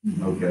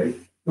 Okay?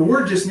 The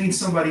word just means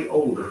somebody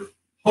older,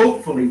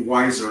 hopefully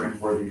wiser and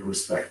worthy of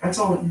respect. That's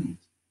all it means.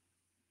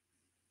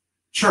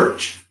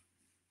 Church.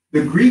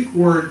 The Greek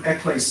word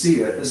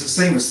ecclesia is the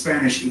same as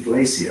Spanish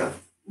iglesia,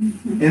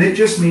 and it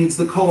just means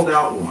the called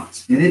out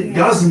ones. And it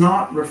does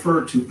not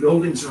refer to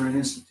buildings or an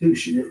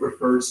institution. It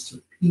refers to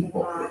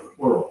people,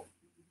 plural.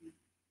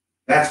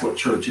 That's what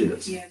church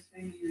is. Yes,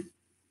 amen.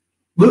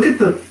 Look at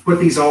what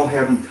these all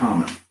have in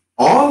common.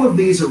 All of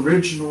these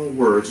original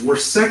words were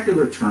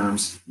secular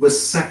terms with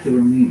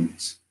secular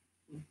meanings.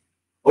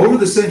 Over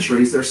the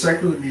centuries, their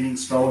secular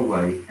meanings fell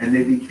away, and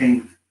they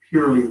became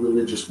purely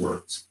religious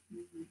words.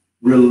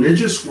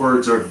 Religious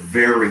words are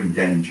very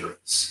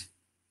dangerous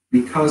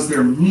because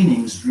their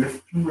meanings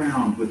drift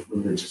around with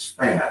religious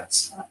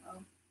fads.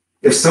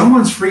 If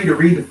someone's free to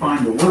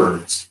redefine the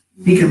words,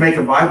 he can make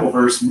a Bible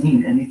verse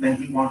mean anything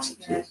he wants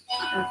it to. Yes,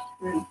 that's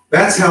true.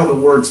 That's how the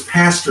words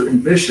pastor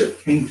and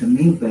bishop came to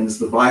mean things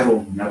the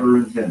Bible never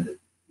intended.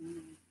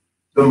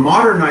 The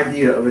modern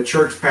idea of a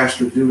church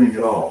pastor doing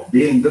it all,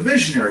 being the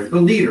visionary,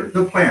 the leader,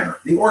 the planner,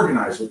 the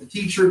organizer, the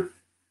teacher,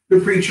 the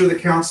preacher, the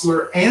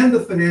counselor, and the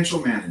financial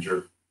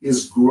manager,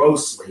 is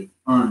grossly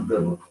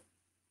unbiblical.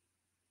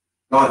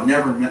 God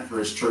never meant for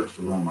his church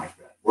to run like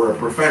that, where a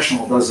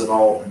professional does it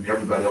all and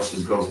everybody else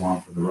just goes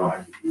along for the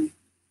ride.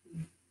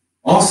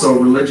 Also,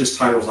 religious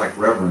titles like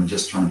reverend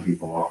just turn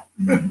people off.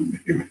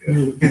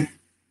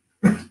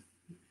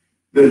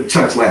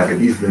 Chuck's laughing,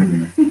 he's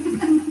been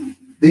there.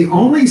 The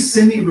only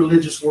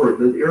semi-religious word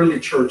that the early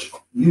church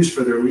used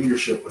for their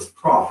leadership was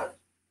prophet.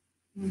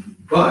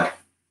 But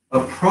a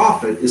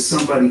prophet is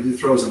somebody who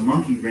throws a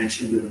monkey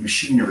wrench into the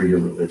machinery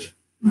of religion.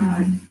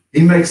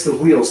 He makes the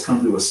wheels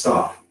come to a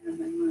stop.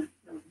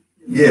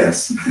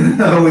 Yes.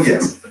 Oh,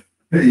 yes.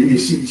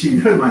 She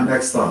heard my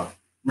next thought.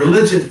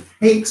 Religion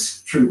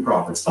hates true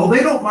prophets. Oh,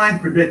 they don't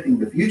mind predicting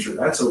the future.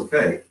 That's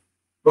okay.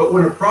 But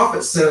when a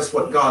prophet says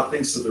what God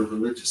thinks of the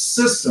religious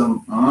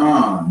system,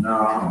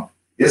 no,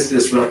 it's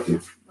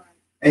disruptive.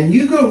 And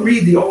you go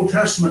read the Old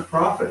Testament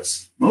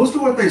prophets. Most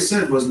of what they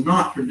said was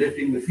not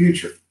predicting the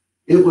future.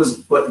 It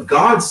was what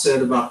God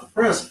said about the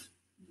present.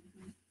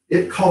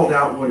 It called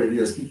out what it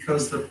is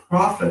because the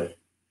prophet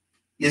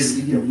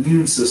is the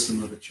immune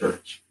system of the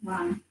church.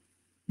 Wow.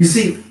 You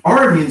see,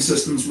 our immune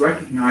systems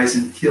recognize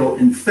and kill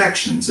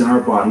infections in our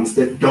bodies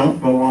that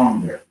don't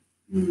belong there.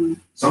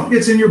 Something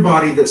gets in your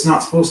body that's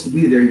not supposed to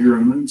be there, your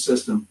immune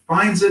system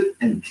finds it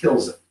and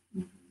kills it.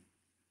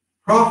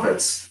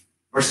 Prophets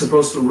are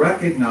supposed to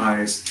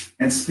recognize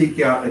and speak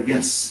out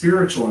against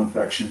spiritual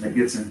infection that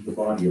gets into the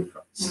body of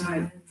Christ.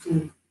 Right.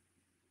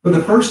 For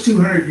the first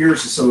 200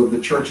 years or so of the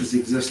church's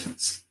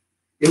existence,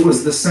 it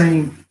was the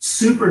same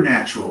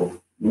supernatural,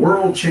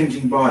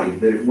 world-changing body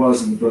that it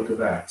was in the book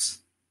of Acts.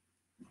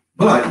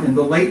 But in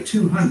the late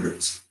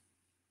 200s,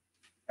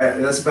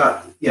 as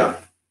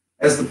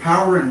the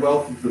power and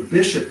wealth of the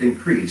bishop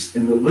increased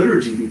and the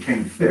liturgy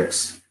became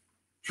fixed,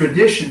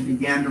 tradition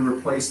began to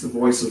replace the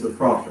voice of the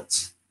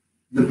prophets.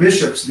 The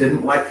bishops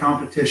didn't like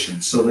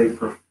competition, so they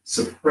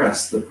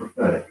suppressed the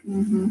prophetic.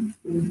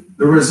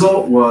 The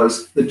result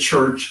was the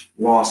church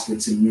lost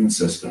its immune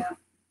system.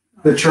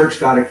 The church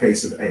got a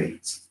case of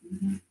AIDS.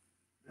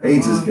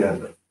 AIDS is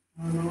deadly.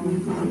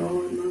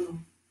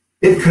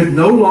 It could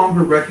no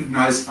longer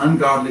recognize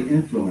ungodly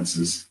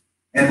influences,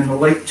 and in the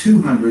late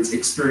 200s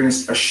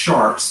experienced a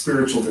sharp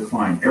spiritual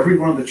decline. Every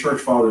one of the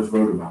church fathers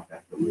wrote about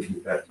that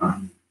at that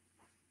time.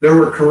 There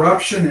were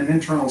corruption and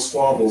internal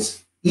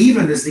squabbles,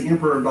 even as the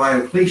Emperor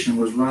Diocletian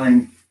was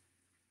running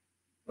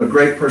a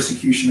great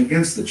persecution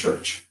against the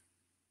church.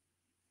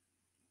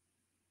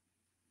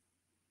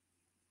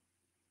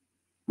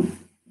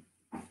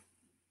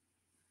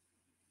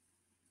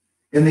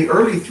 In the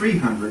early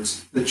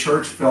 300s, the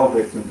church fell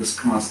victim to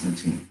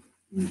Constantine.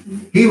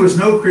 He was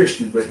no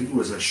Christian, but he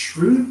was a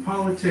shrewd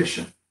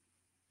politician.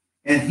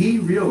 And he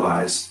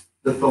realized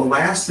that the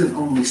last and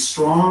only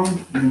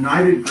strong,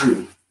 united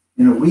group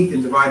in a weak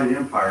and divided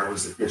empire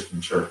was the Christian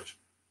church.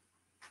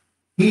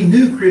 He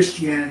knew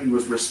Christianity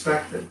was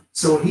respected,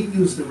 so he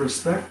used the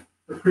respect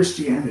for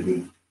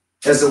Christianity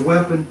as a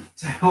weapon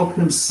to help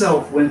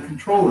himself win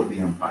control of the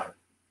empire.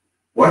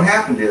 What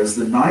happened is,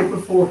 the night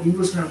before he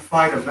was going to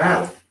fight a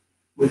battle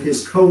with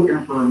his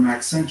co-emperor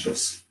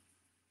Maxentius,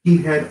 he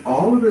had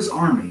all of his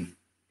army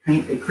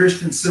paint a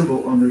Christian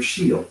symbol on their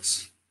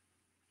shields.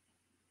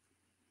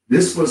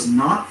 This was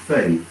not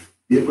faith,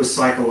 it was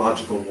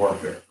psychological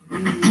warfare.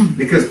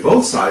 Because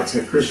both sides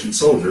had Christian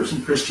soldiers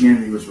and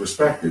Christianity was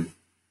respected.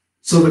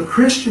 So the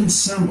Christian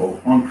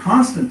symbol on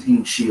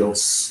Constantine's shield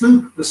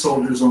spooked the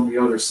soldiers on the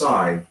other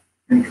side,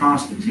 and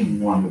Constantine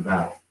won the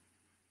battle.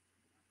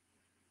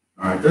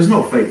 All right, there's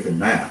no faith in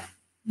that.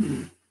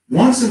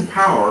 Once in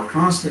power,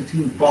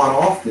 Constantine bought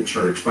off the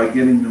church by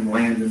giving them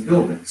land and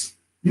buildings.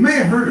 You may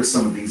have heard of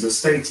some of these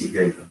estates he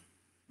gave them.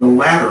 The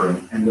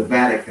Lateran and the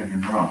Vatican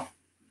in Rome.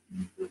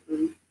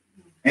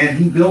 And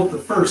he built the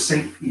first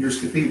St.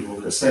 Peter's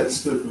Cathedral that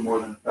stood for more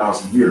than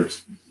 1,000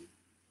 years.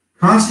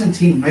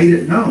 Constantine made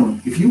it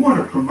known, if you want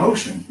a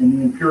promotion in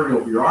the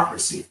imperial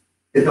bureaucracy,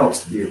 it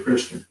helps to be a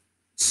Christian.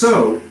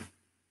 So,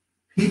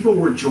 people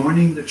were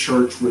joining the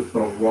church with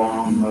the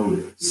wrong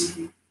motives.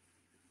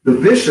 The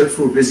bishops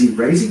were busy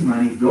raising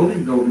money,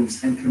 building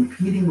buildings, and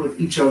competing with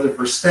each other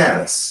for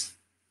status.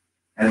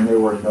 And there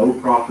were no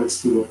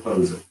prophets to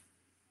oppose it.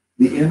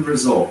 The end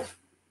result,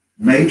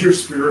 major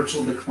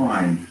spiritual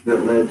decline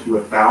that led to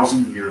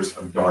 1,000 years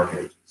of dark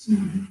ages.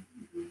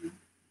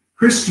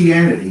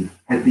 Christianity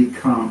had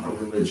become a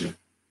religion.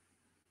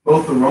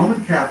 Both the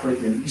Roman Catholic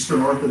and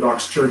Eastern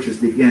Orthodox churches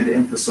began to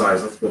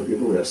emphasize, let's go through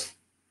the list,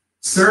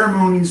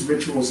 ceremonies,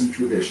 rituals, and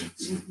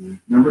traditions.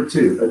 Number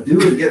 2, a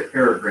do and get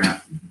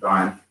paragraph,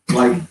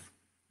 like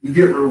you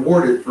get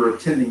rewarded for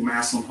attending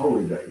Mass on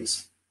holy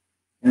days,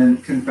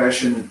 and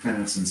confession and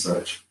penance and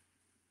such.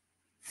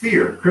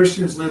 Fear.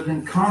 Christians lived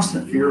in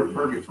constant fear of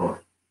purgatory.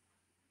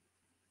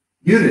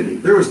 Unity.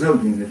 There was no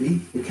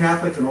unity. The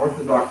Catholic and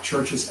Orthodox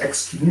churches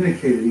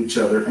excommunicated each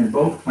other and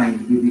both claimed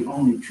to be the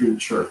only true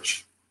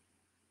church.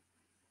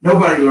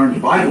 Nobody learned the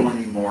Bible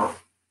anymore.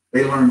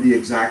 They learned the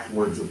exact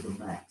words of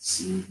the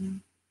Mass.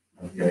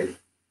 Okay?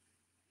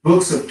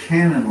 Books of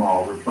canon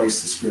law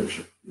replaced the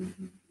scripture.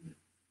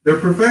 Their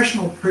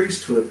professional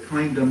priesthood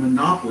claimed a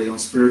monopoly on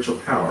spiritual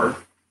power,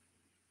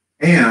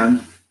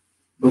 and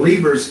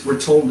believers were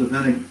told to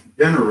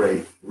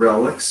venerate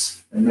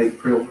relics and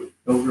make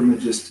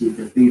pilgrimages to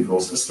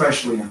cathedrals,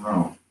 especially in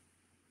Rome.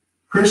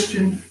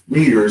 Christian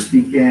leaders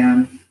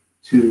began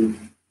to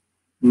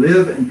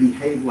live and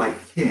behave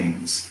like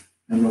kings,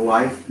 and the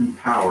life and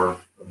power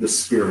of the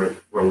Spirit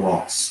were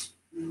lost.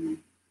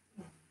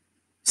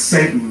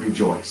 Satan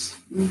rejoiced.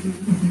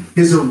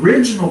 His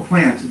original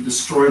plan to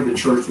destroy the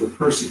church with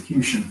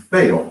persecution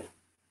failed,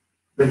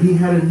 but he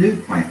had a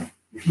new plan.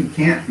 If you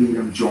can't beat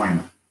him, join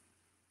him.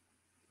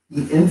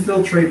 He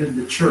infiltrated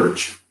the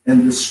church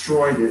and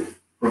destroyed it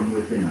from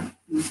within.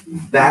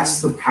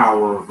 That's the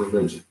power of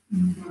religion.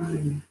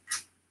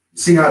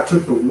 See how it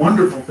took the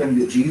wonderful thing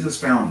that Jesus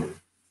founded,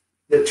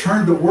 that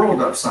turned the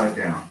world upside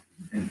down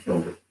and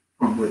killed it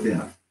from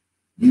within,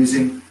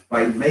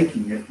 by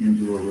making it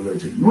into a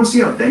religion. You want to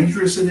see how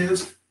dangerous it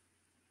is?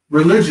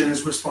 Religion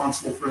is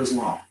responsible for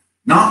Islam.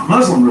 Not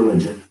Muslim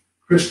religion,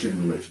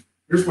 Christian religion.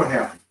 Here's what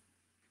happened.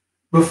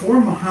 Before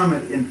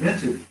Muhammad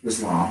invented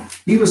Islam,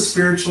 he was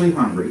spiritually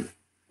hungry,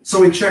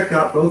 so he checked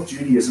out both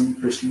Judaism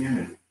and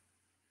Christianity.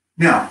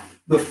 Now,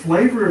 the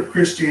flavor of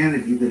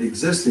Christianity that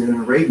existed in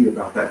Arabia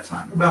about that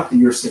time, about the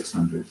year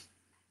 600,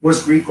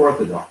 was Greek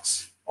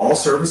Orthodox. All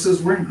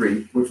services were in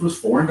Greek, which was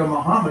foreign to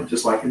Muhammad,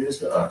 just like it is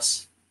to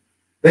us.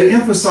 They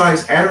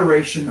emphasized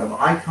adoration of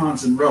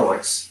icons and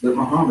relics that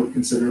Muhammad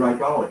considered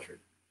idolatry.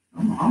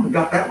 Well, Muhammad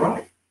got that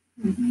right.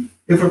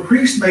 If a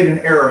priest made an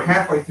error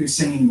halfway through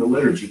singing the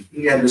liturgy,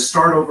 he had to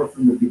start over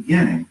from the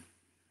beginning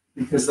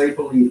because they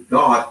believed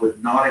God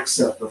would not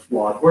accept a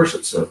flawed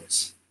worship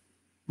service.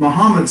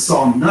 Muhammad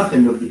saw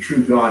nothing of the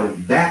true God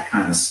in that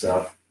kind of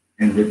stuff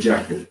and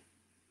rejected it.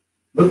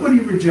 Look what he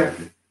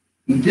rejected.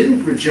 He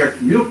didn't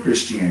reject real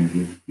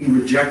Christianity. He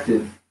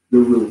rejected the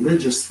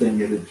religious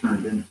thing it had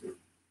turned into.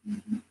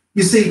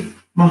 You see,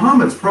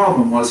 Muhammad's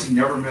problem was he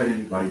never met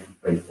anybody from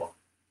FaithWalk.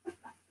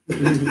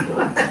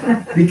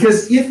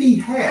 Because if he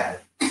had,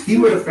 he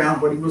would have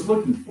found what he was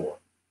looking for.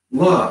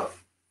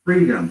 Love,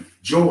 freedom,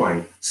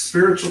 joy,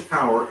 spiritual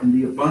power, and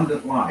the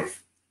abundant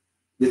life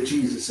that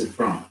Jesus had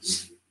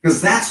promised.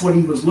 Because that's what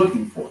he was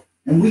looking for.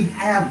 And we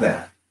have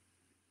that.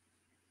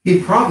 He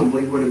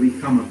probably would have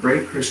become a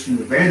great Christian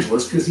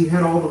evangelist because he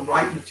had all the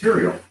right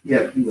material.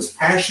 Yet he was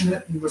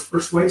passionate, he was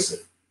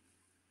persuasive.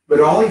 But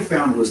all he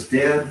found was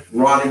dead,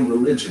 rotting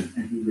religion,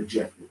 and he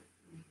rejected it.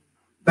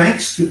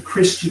 Thanks to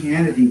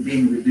Christianity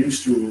being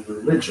reduced to a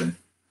religion,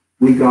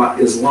 we got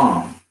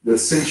Islam,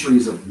 with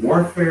centuries of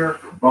warfare,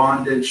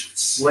 bondage,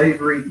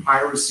 slavery,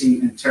 piracy,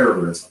 and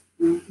terrorism.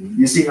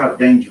 You see how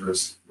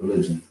dangerous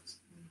religion is.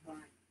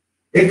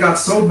 It got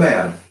so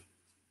bad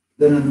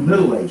that in the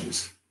Middle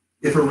Ages,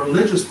 if a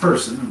religious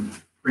person,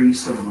 a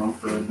priest, a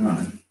monk, or a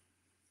nun,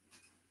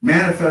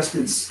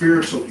 manifested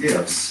spiritual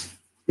gifts,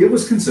 it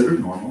was considered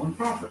normal and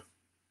proper.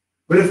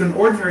 But if an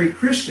ordinary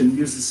Christian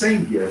used the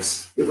same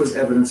gifts, it was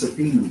evidence of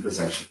demon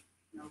possession.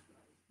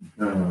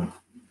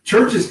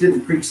 Churches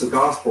didn't preach the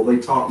gospel, they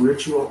taught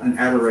ritual and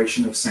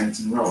adoration of saints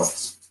and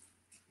relics.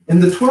 In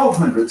the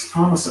 1200s,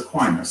 Thomas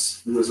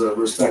Aquinas, who was a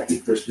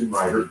respected Christian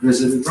writer,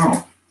 visited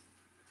Rome.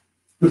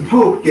 The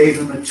Pope gave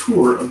him a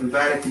tour of the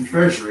Vatican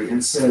treasury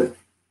and said,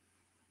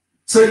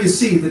 "So you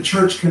see, the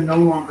church can no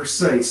longer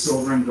say,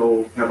 'Silver and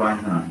gold have I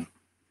none.'"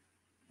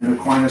 And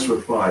Aquinas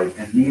replied,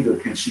 "And neither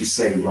can she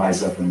say,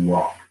 'Rise up and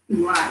walk.'"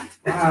 You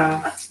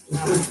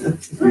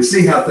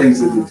see how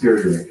things have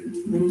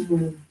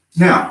deteriorated.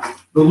 Now,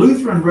 the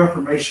Lutheran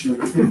Reformation of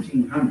the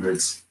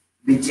 1500s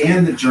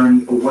began the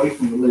journey away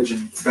from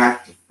religion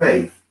back to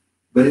faith,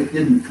 but it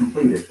didn't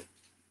complete it.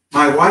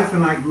 My wife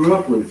and I grew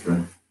up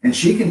Lutheran, and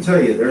she can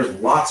tell you there's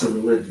lots of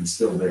religion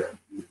still there.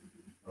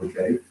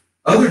 Okay?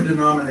 Other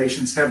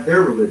denominations have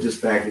their religious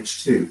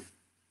baggage too.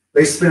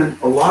 They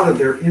spend a lot of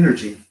their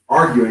energy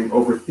arguing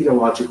over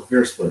theological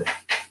hair splitting.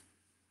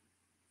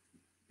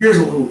 Here's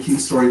a little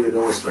cute story that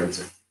illustrates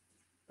it.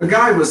 A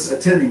guy was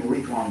attending a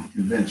week-long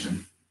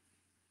convention,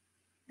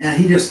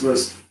 and he just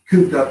was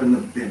cooped up in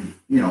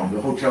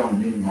the hotel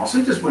and the meeting hall. So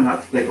he just went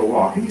out to take a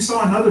walk, and he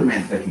saw another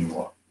man taking a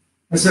walk.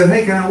 I said,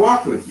 "Hey, can I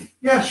walk with you?"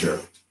 "Yeah, sure."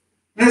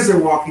 And as they're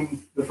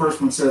walking, the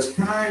first one says,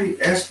 "Can I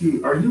ask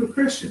you, are you a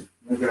Christian?"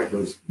 And the guy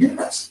goes,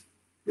 "Yes."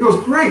 He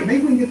goes, "Great,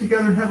 maybe we can get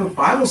together and have a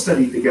Bible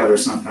study together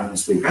sometime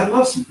this week. I'd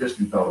love some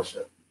Christian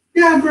fellowship."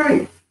 "Yeah,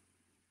 great."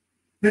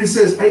 Then he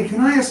says, "Hey,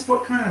 can I ask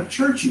what kind of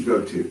church you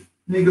go to?"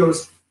 And he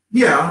goes,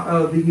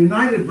 "Yeah, the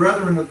United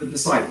Brethren of the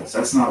Disciples."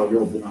 That's not a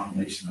real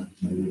denomination. I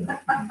just made it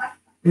up.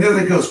 And the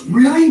other goes,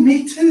 "Really?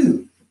 Me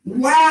too.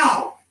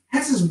 Wow,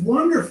 this is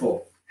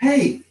wonderful.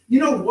 Hey, you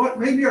know what?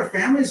 Maybe our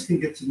families can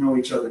get to know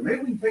each other.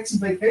 Maybe we can take some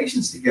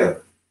vacations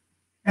together."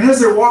 And as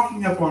they're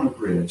walking up on a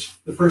bridge,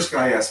 the first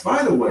guy asks,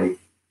 "By the way,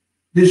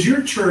 does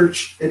your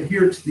church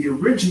adhere to the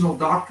original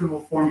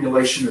doctrinal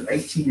formulation of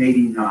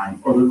 1889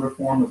 or the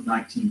Reform of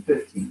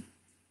 1915?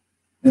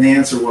 And the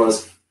answer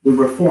was, the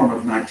Reform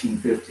of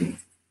 1915.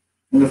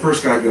 And the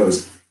first guy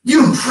goes,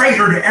 "You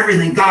traitor to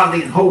everything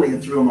godly and holy,"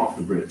 and threw him off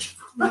the bridge.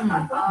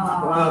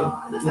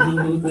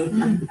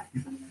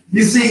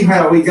 You see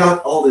how we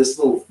got all this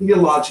little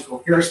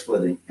theological hair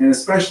splitting, and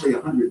especially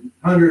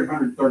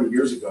 130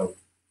 years ago,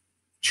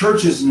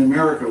 churches in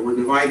America were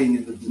dividing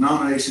into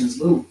denominations,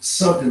 little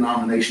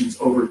sub-denominations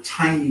over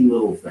tiny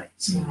little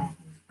things.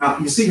 Now,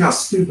 you see how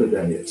stupid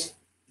that is.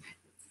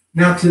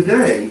 Now,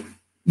 today,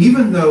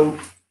 even though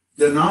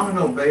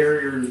denominational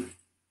barriers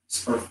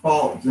are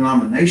falling,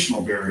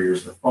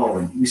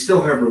 we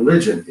still have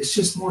religion. It's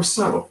just more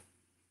subtle.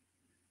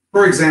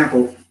 For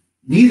example,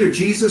 neither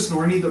Jesus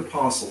nor any of the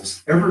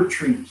apostles ever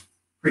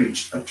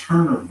preached a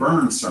turn or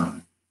burn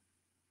sermon.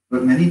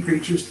 But many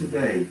preachers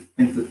today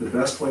think that the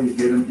best way to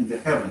get them into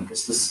heaven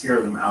is to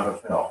scare them out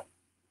of hell.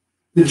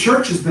 The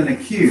church has been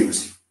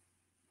accused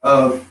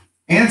of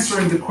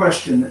answering the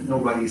question that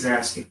nobody's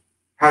asking.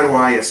 How do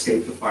I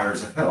escape the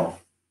fires of hell?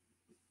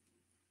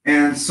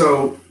 And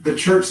so the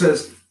church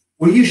says,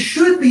 well, you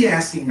should be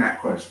asking that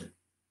question.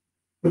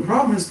 The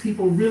problem is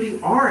people really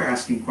are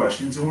asking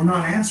questions, and we're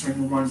not answering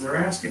the ones they're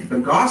asking. The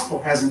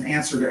gospel has an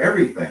answer to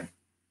everything,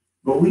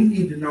 but we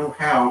need to know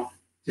how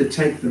to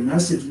take the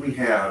message we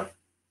have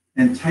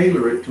and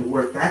tailor it to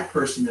what that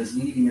person is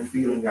needing and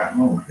feeling that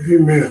moment.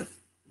 Amen.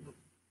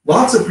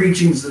 Lots of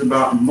preaching is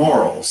about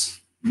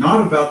morals,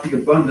 not about the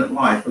abundant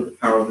life or the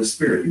power of the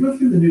Spirit. You go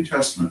through the New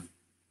Testament,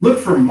 look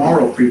for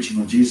moral preaching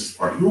on Jesus'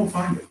 part. You won't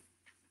find it.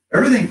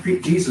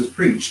 Everything Jesus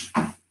preached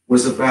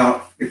was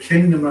about the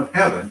kingdom of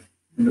heaven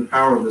and the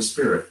power of the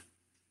Spirit.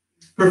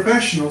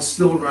 Professionals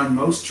still run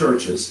most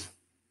churches,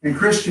 and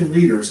Christian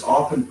leaders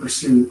often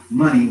pursue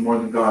money more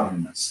than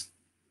godliness.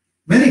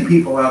 Many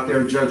people out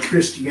there judge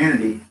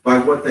Christianity by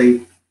what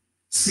they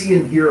see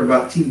and hear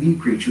about TV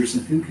preachers,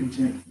 and who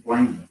can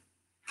blame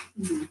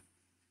them?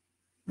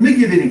 Let me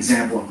give you an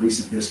example of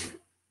recent history.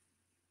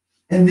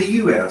 In the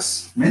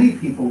U.S., many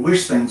people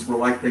wish things were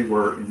like they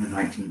were in the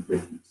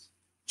 1950s.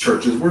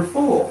 Churches were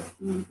full.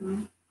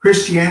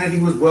 Christianity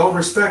was well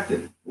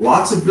respected.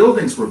 Lots of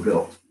buildings were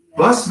built.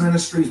 Bus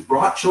ministries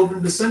brought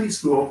children to Sunday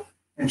school,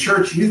 and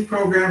church youth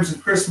programs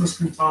and Christmas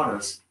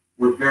cantatas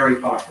were very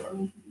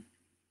popular.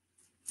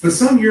 But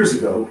some years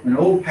ago, an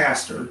old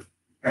pastor,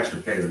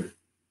 Pastor Taylor,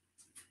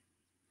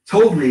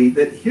 told me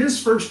that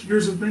his first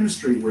years of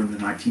ministry were in the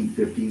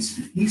 1950s,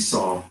 and he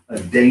saw a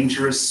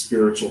dangerous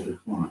spiritual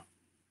decline.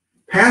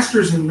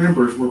 Pastors and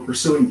members were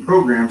pursuing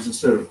programs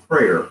instead of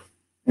prayer,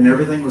 and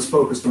everything was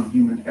focused on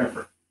human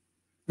effort.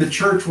 The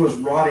church was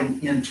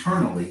rotting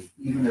internally,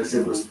 even as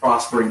it was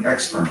prospering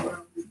externally.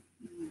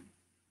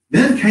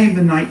 Then came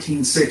the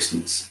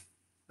 1960s,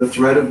 the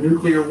threat of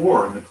nuclear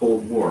war and the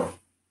Cold War,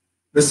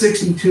 the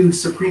 1962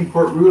 Supreme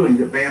Court ruling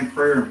that banned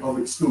prayer in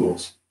public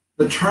schools,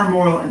 the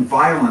turmoil and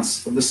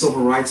violence of the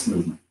Civil Rights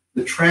Movement,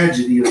 the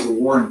tragedy of the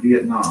war in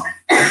Vietnam,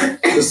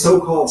 the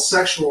so-called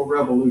sexual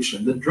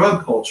revolution, the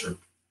drug culture,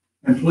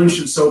 and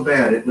pollution so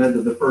bad it led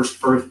to the first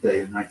Earth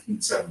Day in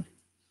 1970.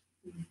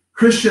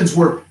 Christians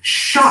were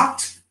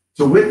shocked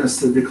to witness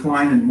the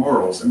decline in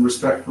morals and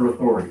respect for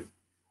authority.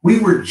 We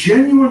were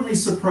genuinely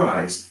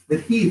surprised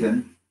that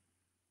heathen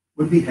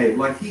would behave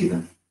like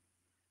heathen.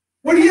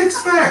 What do you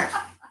expect?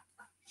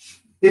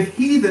 If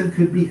heathen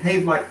could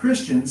behave like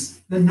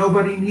Christians, then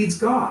nobody needs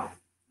God.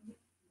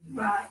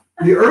 Right.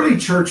 The early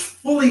church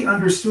fully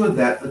understood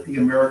that, but the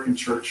American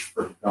church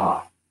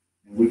forgot,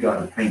 and we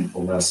got a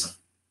painful lesson.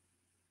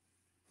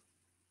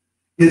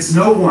 It's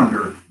no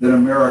wonder that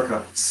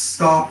America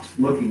stopped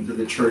looking to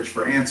the church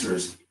for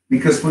answers,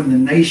 because when the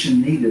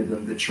nation needed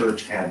them, the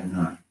church had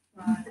none.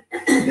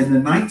 In the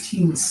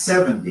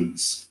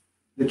 1970s,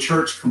 the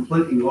church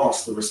completely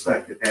lost the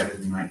respect it had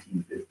in the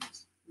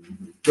 1950s.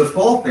 The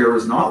fault there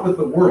is not with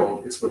the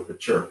world, it's with the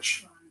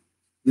church.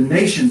 The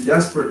nation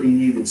desperately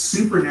needed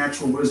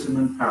supernatural wisdom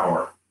and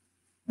power,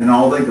 and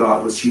all they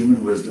got was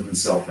human wisdom and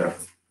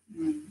self-effort.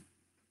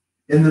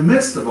 In the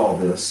midst of all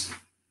this,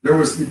 there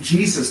was the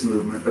Jesus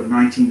movement of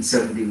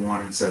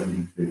 1971 and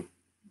 72.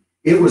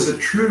 It was a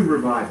true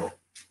revival,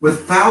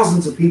 with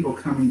thousands of people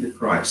coming to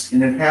Christ,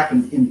 and it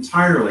happened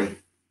entirely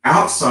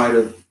outside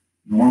of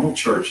normal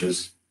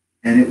churches,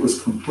 and it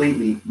was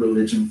completely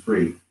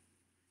religion-free.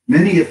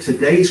 Many of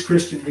today's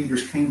Christian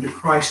leaders came to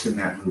Christ in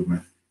that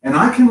movement, and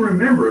I can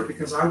remember it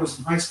because I was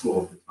in high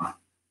school at the time.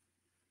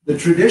 The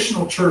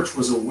traditional church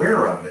was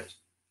aware of it,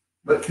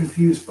 but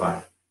confused by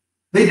it.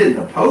 They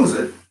didn't oppose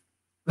it,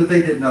 but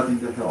they did nothing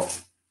to help.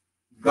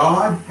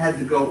 God had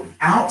to go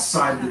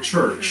outside the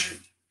church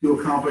to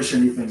accomplish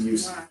anything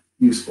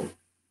useful.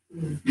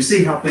 You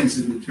see how things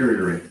have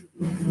deteriorated.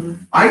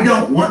 I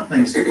don't want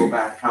things to go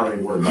back how they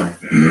were back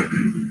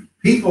then.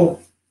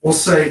 People will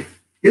say,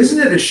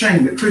 isn't it a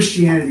shame that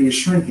Christianity is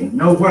shrinking?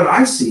 No, what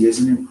I see is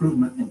an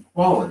improvement in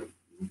quality.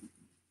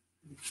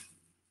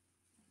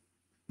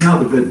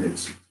 Now the good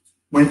news.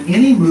 When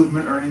any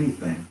movement or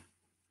anything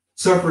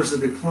suffers a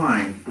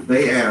decline,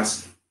 they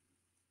ask,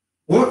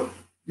 what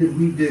did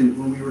we do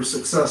when we were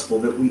successful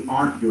that we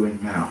aren't doing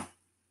now?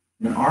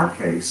 In our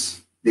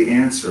case, the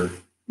answer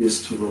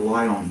is to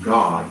rely on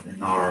God and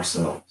not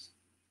ourselves.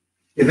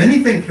 If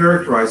anything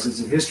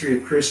characterizes the history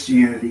of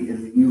Christianity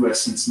in the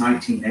U.S. since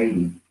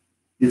 1980,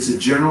 it's a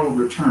general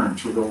return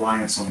to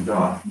reliance on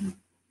God.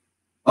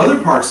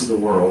 Other parts of the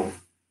world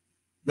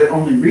that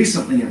only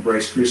recently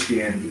embraced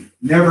Christianity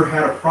never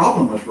had a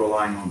problem with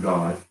relying on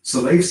God,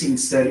 so they've seen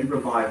steady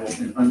revival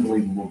and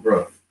unbelievable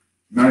growth.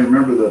 You might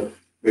remember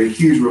the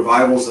huge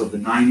revivals of the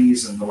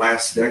 90s and the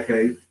last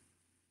decade.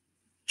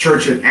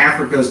 Church in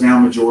Africa is now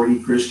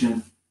majority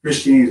Christian.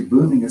 Christianity is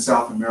booming in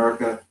South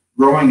America,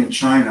 growing in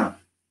China,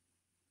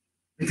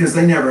 because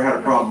they never had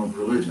a problem with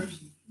religion.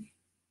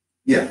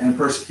 Yeah, and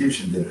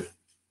persecution did it.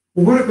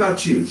 Well, what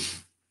about you?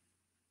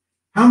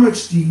 How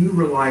much do you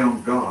rely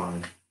on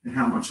God and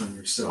how much on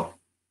yourself?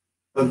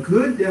 A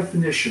good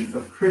definition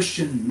of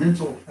Christian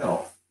mental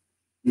health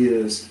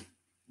is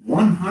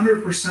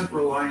 100%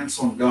 reliance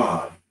on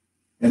God,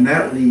 and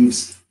that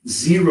leaves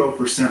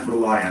 0%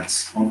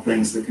 reliance on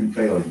things that can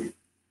fail you.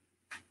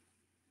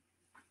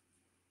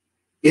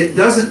 It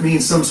doesn't mean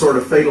some sort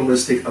of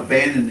fatalistic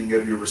abandoning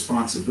of your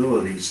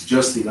responsibilities,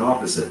 just the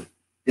opposite.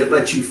 It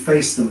lets you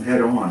face them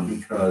head on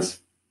because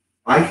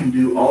I can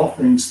do all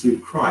things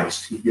through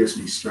Christ who gives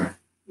me strength.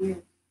 Yeah.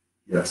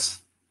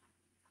 Yes.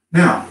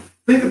 Now,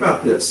 think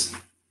about this.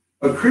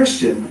 A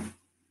Christian,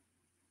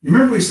 you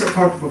remember we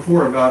talked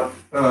before about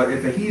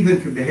if a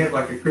heathen could behave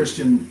like a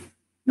Christian,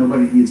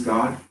 nobody needs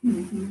God?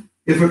 Mm-hmm.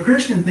 If a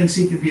Christian thinks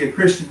he can be a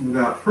Christian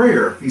without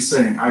prayer, he's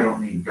saying, I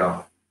don't need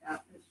God.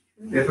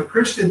 If a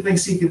Christian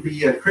thinks he can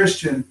be a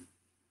Christian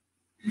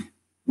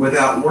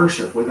without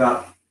worship,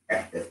 without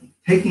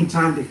taking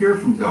time to hear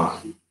from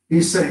God,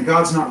 he's saying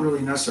God's not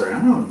really necessary.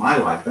 I know in my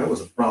life that was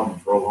a problem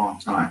for a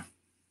long time.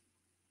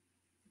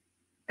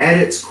 At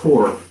its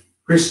core,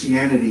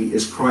 Christianity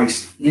is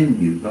Christ in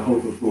you, the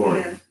hope of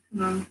glory.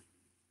 Yeah.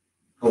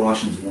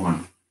 Colossians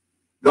 1.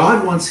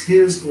 God wants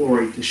his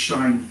glory to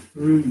shine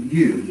through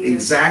you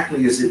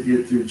exactly as it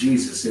did through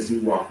Jesus as he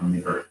walked on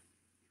the earth.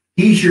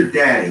 He's your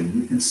daddy.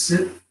 You can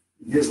sit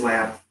in his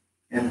lap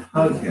and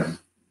hug him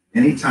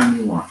anytime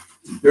you want.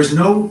 There's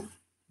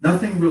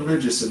nothing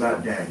religious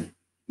about daddy.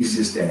 He's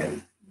just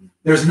daddy.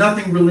 There's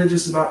nothing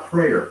religious about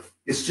prayer.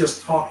 It's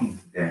just talking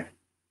to daddy.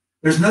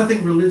 There's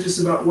nothing religious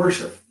about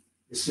worship.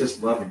 It's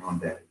just loving on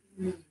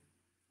daddy.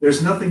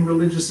 There's nothing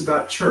religious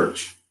about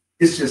church.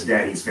 It's just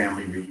daddy's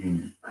family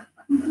reunion.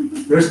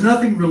 There's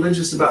nothing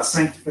religious about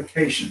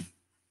sanctification.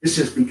 It's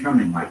just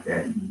becoming like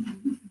daddy.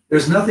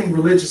 There's nothing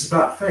religious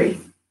about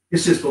faith.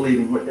 It's just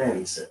believing what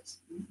daddy says.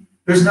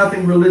 There's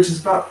nothing religious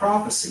about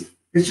prophecy.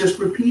 It's just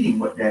repeating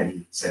what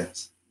daddy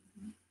says.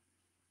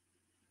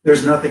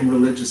 There's nothing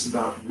religious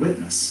about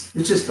witness.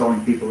 It's just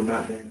telling people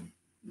about daddy.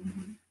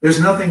 There's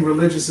nothing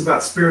religious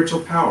about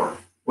spiritual power.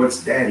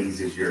 What's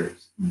daddy's is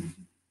yours.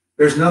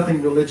 There's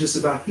nothing religious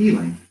about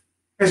healing.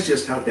 That's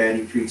just how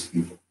daddy treats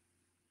people.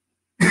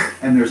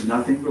 And there's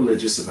nothing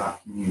religious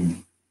about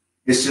communion.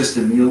 It's just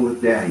a meal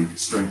with daddy to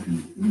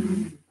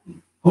strengthen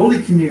you.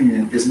 Holy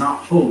Communion is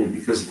not holy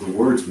because of the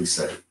words we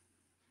say.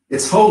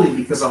 It's holy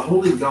because a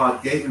holy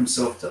God gave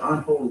himself to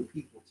unholy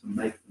people to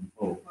make them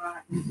holy.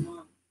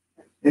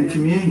 In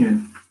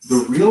communion,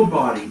 the real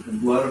body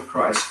and blood of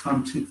Christ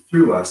come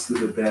through us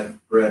through the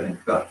bread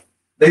and cup.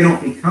 They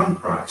don't become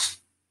Christ,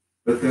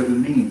 but they're a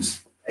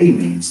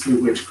means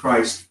through which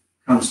Christ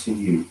comes to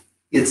you.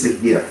 It's a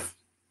gift.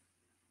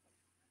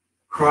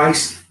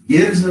 Christ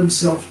gives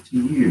himself to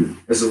you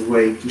as a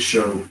way to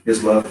show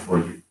his love for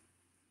you.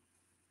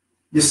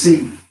 You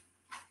see,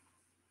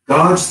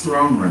 God's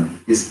throne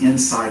room is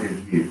inside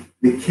of you.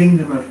 The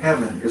kingdom of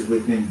heaven is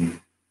within you.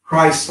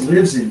 Christ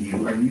lives in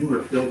you, and you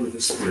are filled with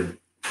the Spirit.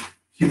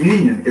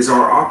 Communion is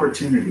our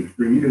opportunity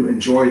for you to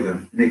enjoy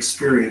them and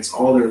experience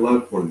all their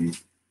love for you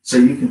so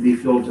you can be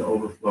filled to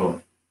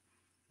overflowing.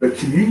 But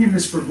communion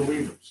is for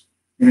believers.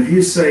 And if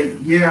you say,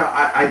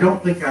 yeah, I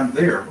don't think I'm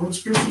there, well, the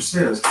scripture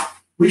says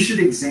we should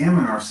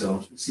examine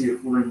ourselves to see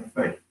if we're in the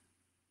faith.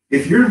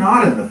 If you're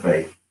not in the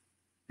faith,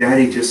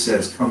 Daddy just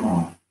says, come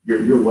on,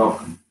 you're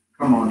welcome.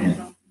 Come on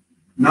in.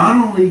 Not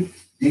only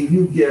do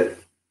you get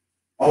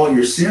all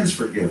your sins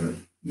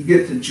forgiven, you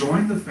get to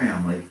join the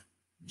family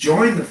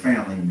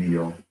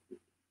meal,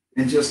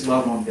 and just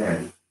love on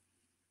Daddy.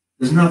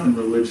 There's nothing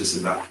religious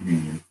about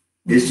communion.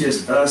 It's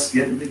just us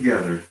getting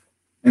together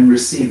and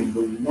receiving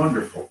the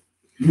wonderful,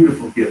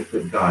 beautiful gift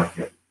that God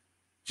gave.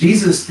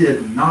 Jesus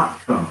did not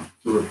come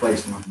to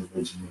replace one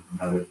religion with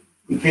another.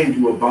 He came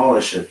to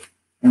abolish it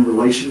and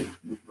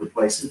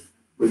replace it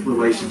with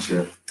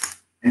relationship.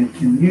 And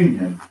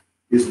communion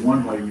is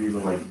one way we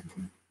relate to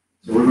Him.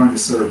 So we're going to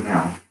serve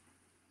now.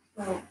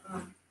 So,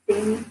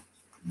 Danny,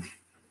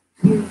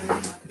 you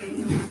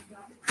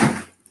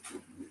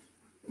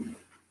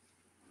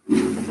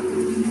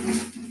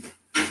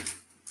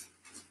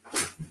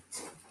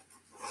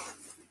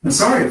I'm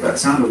sorry if that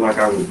sounded like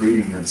I was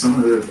reading it.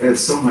 Some of it had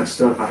so much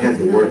stuff I had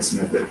to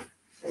wordsmith it.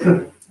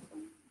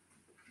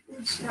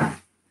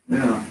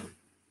 Yeah.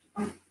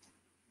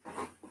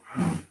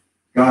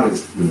 God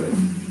is good.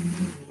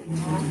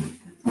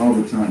 All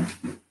the time.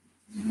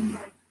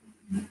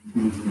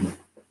 Mm-hmm.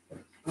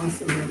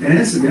 And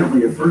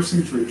incidentally, a first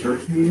century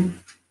church meeting,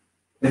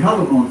 they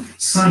held them on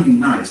Sunday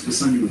nights, because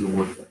Sunday was a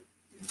work day.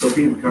 So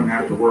people would come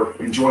after work,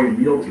 enjoy a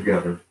meal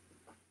together,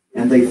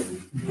 and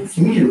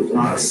communion was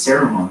not a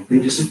ceremony. They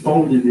just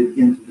folded it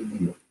into the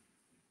meal.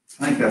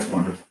 I think that's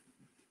wonderful.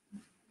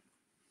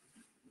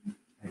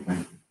 Hey,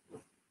 thank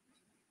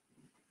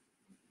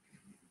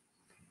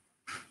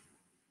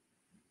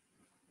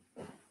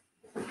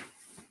you.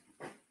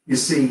 You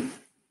see,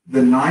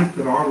 the night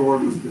that our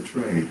Lord was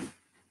betrayed,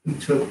 He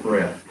took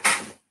bread.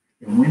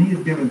 And when He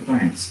had given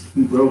thanks,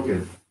 He broke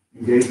it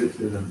and gave it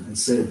to them and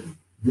said,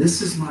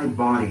 "This is my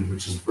body,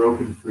 which is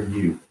broken for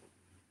you.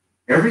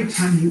 Every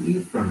time you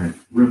eat from it,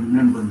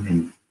 remember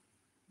me."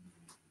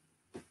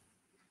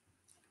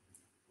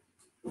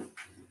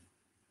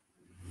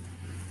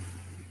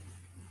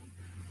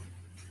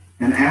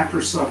 And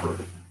after supper,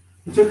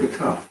 He took a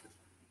cup.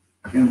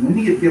 And when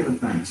He had given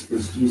thanks,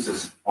 because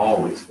Jesus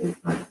always gave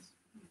thanks,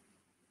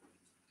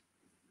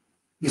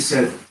 He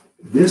said,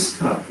 "This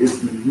cup is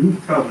the new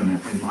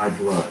covenant in my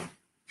blood.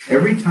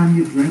 Every time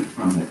you drink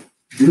from it,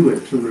 do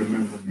it to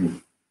remember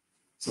me."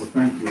 So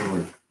thank you,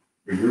 Lord,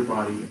 for your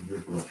body and your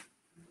blood.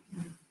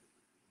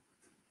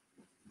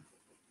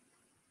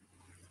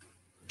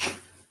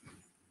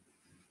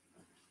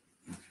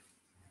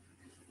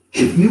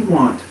 If you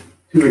want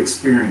to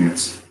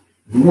experience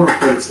more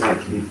what it's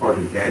like to be part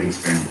of Daddy's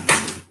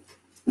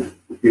family,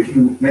 if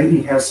you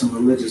maybe have some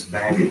religious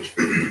baggage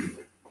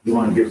you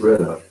want to get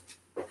rid of,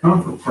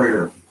 come for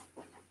prayer.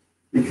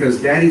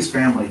 Because Daddy's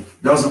family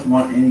doesn't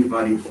want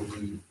anybody to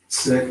be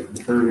sick and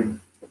hurting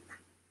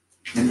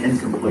and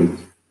incomplete.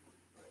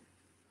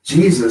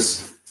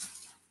 Jesus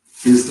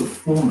is the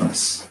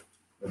fullness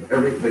of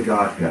the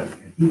Godhead,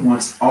 and He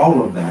wants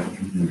all of that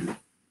in you.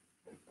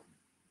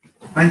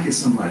 Thank you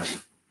so much.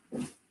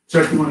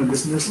 Chuck, you want to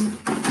dismiss them?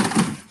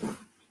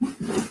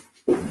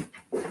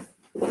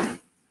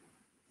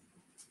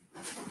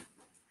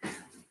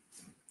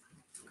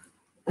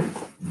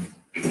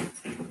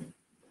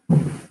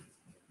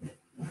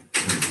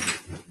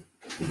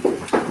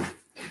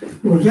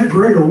 Was that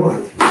great or what?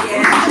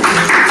 Yeah.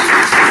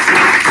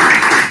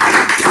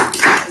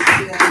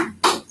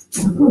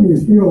 How come you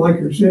feel like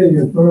you're sitting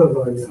in front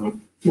of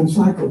an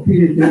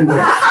encyclopedic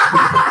index?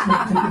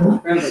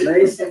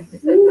 Revelation.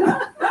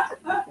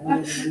 A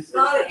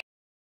lot of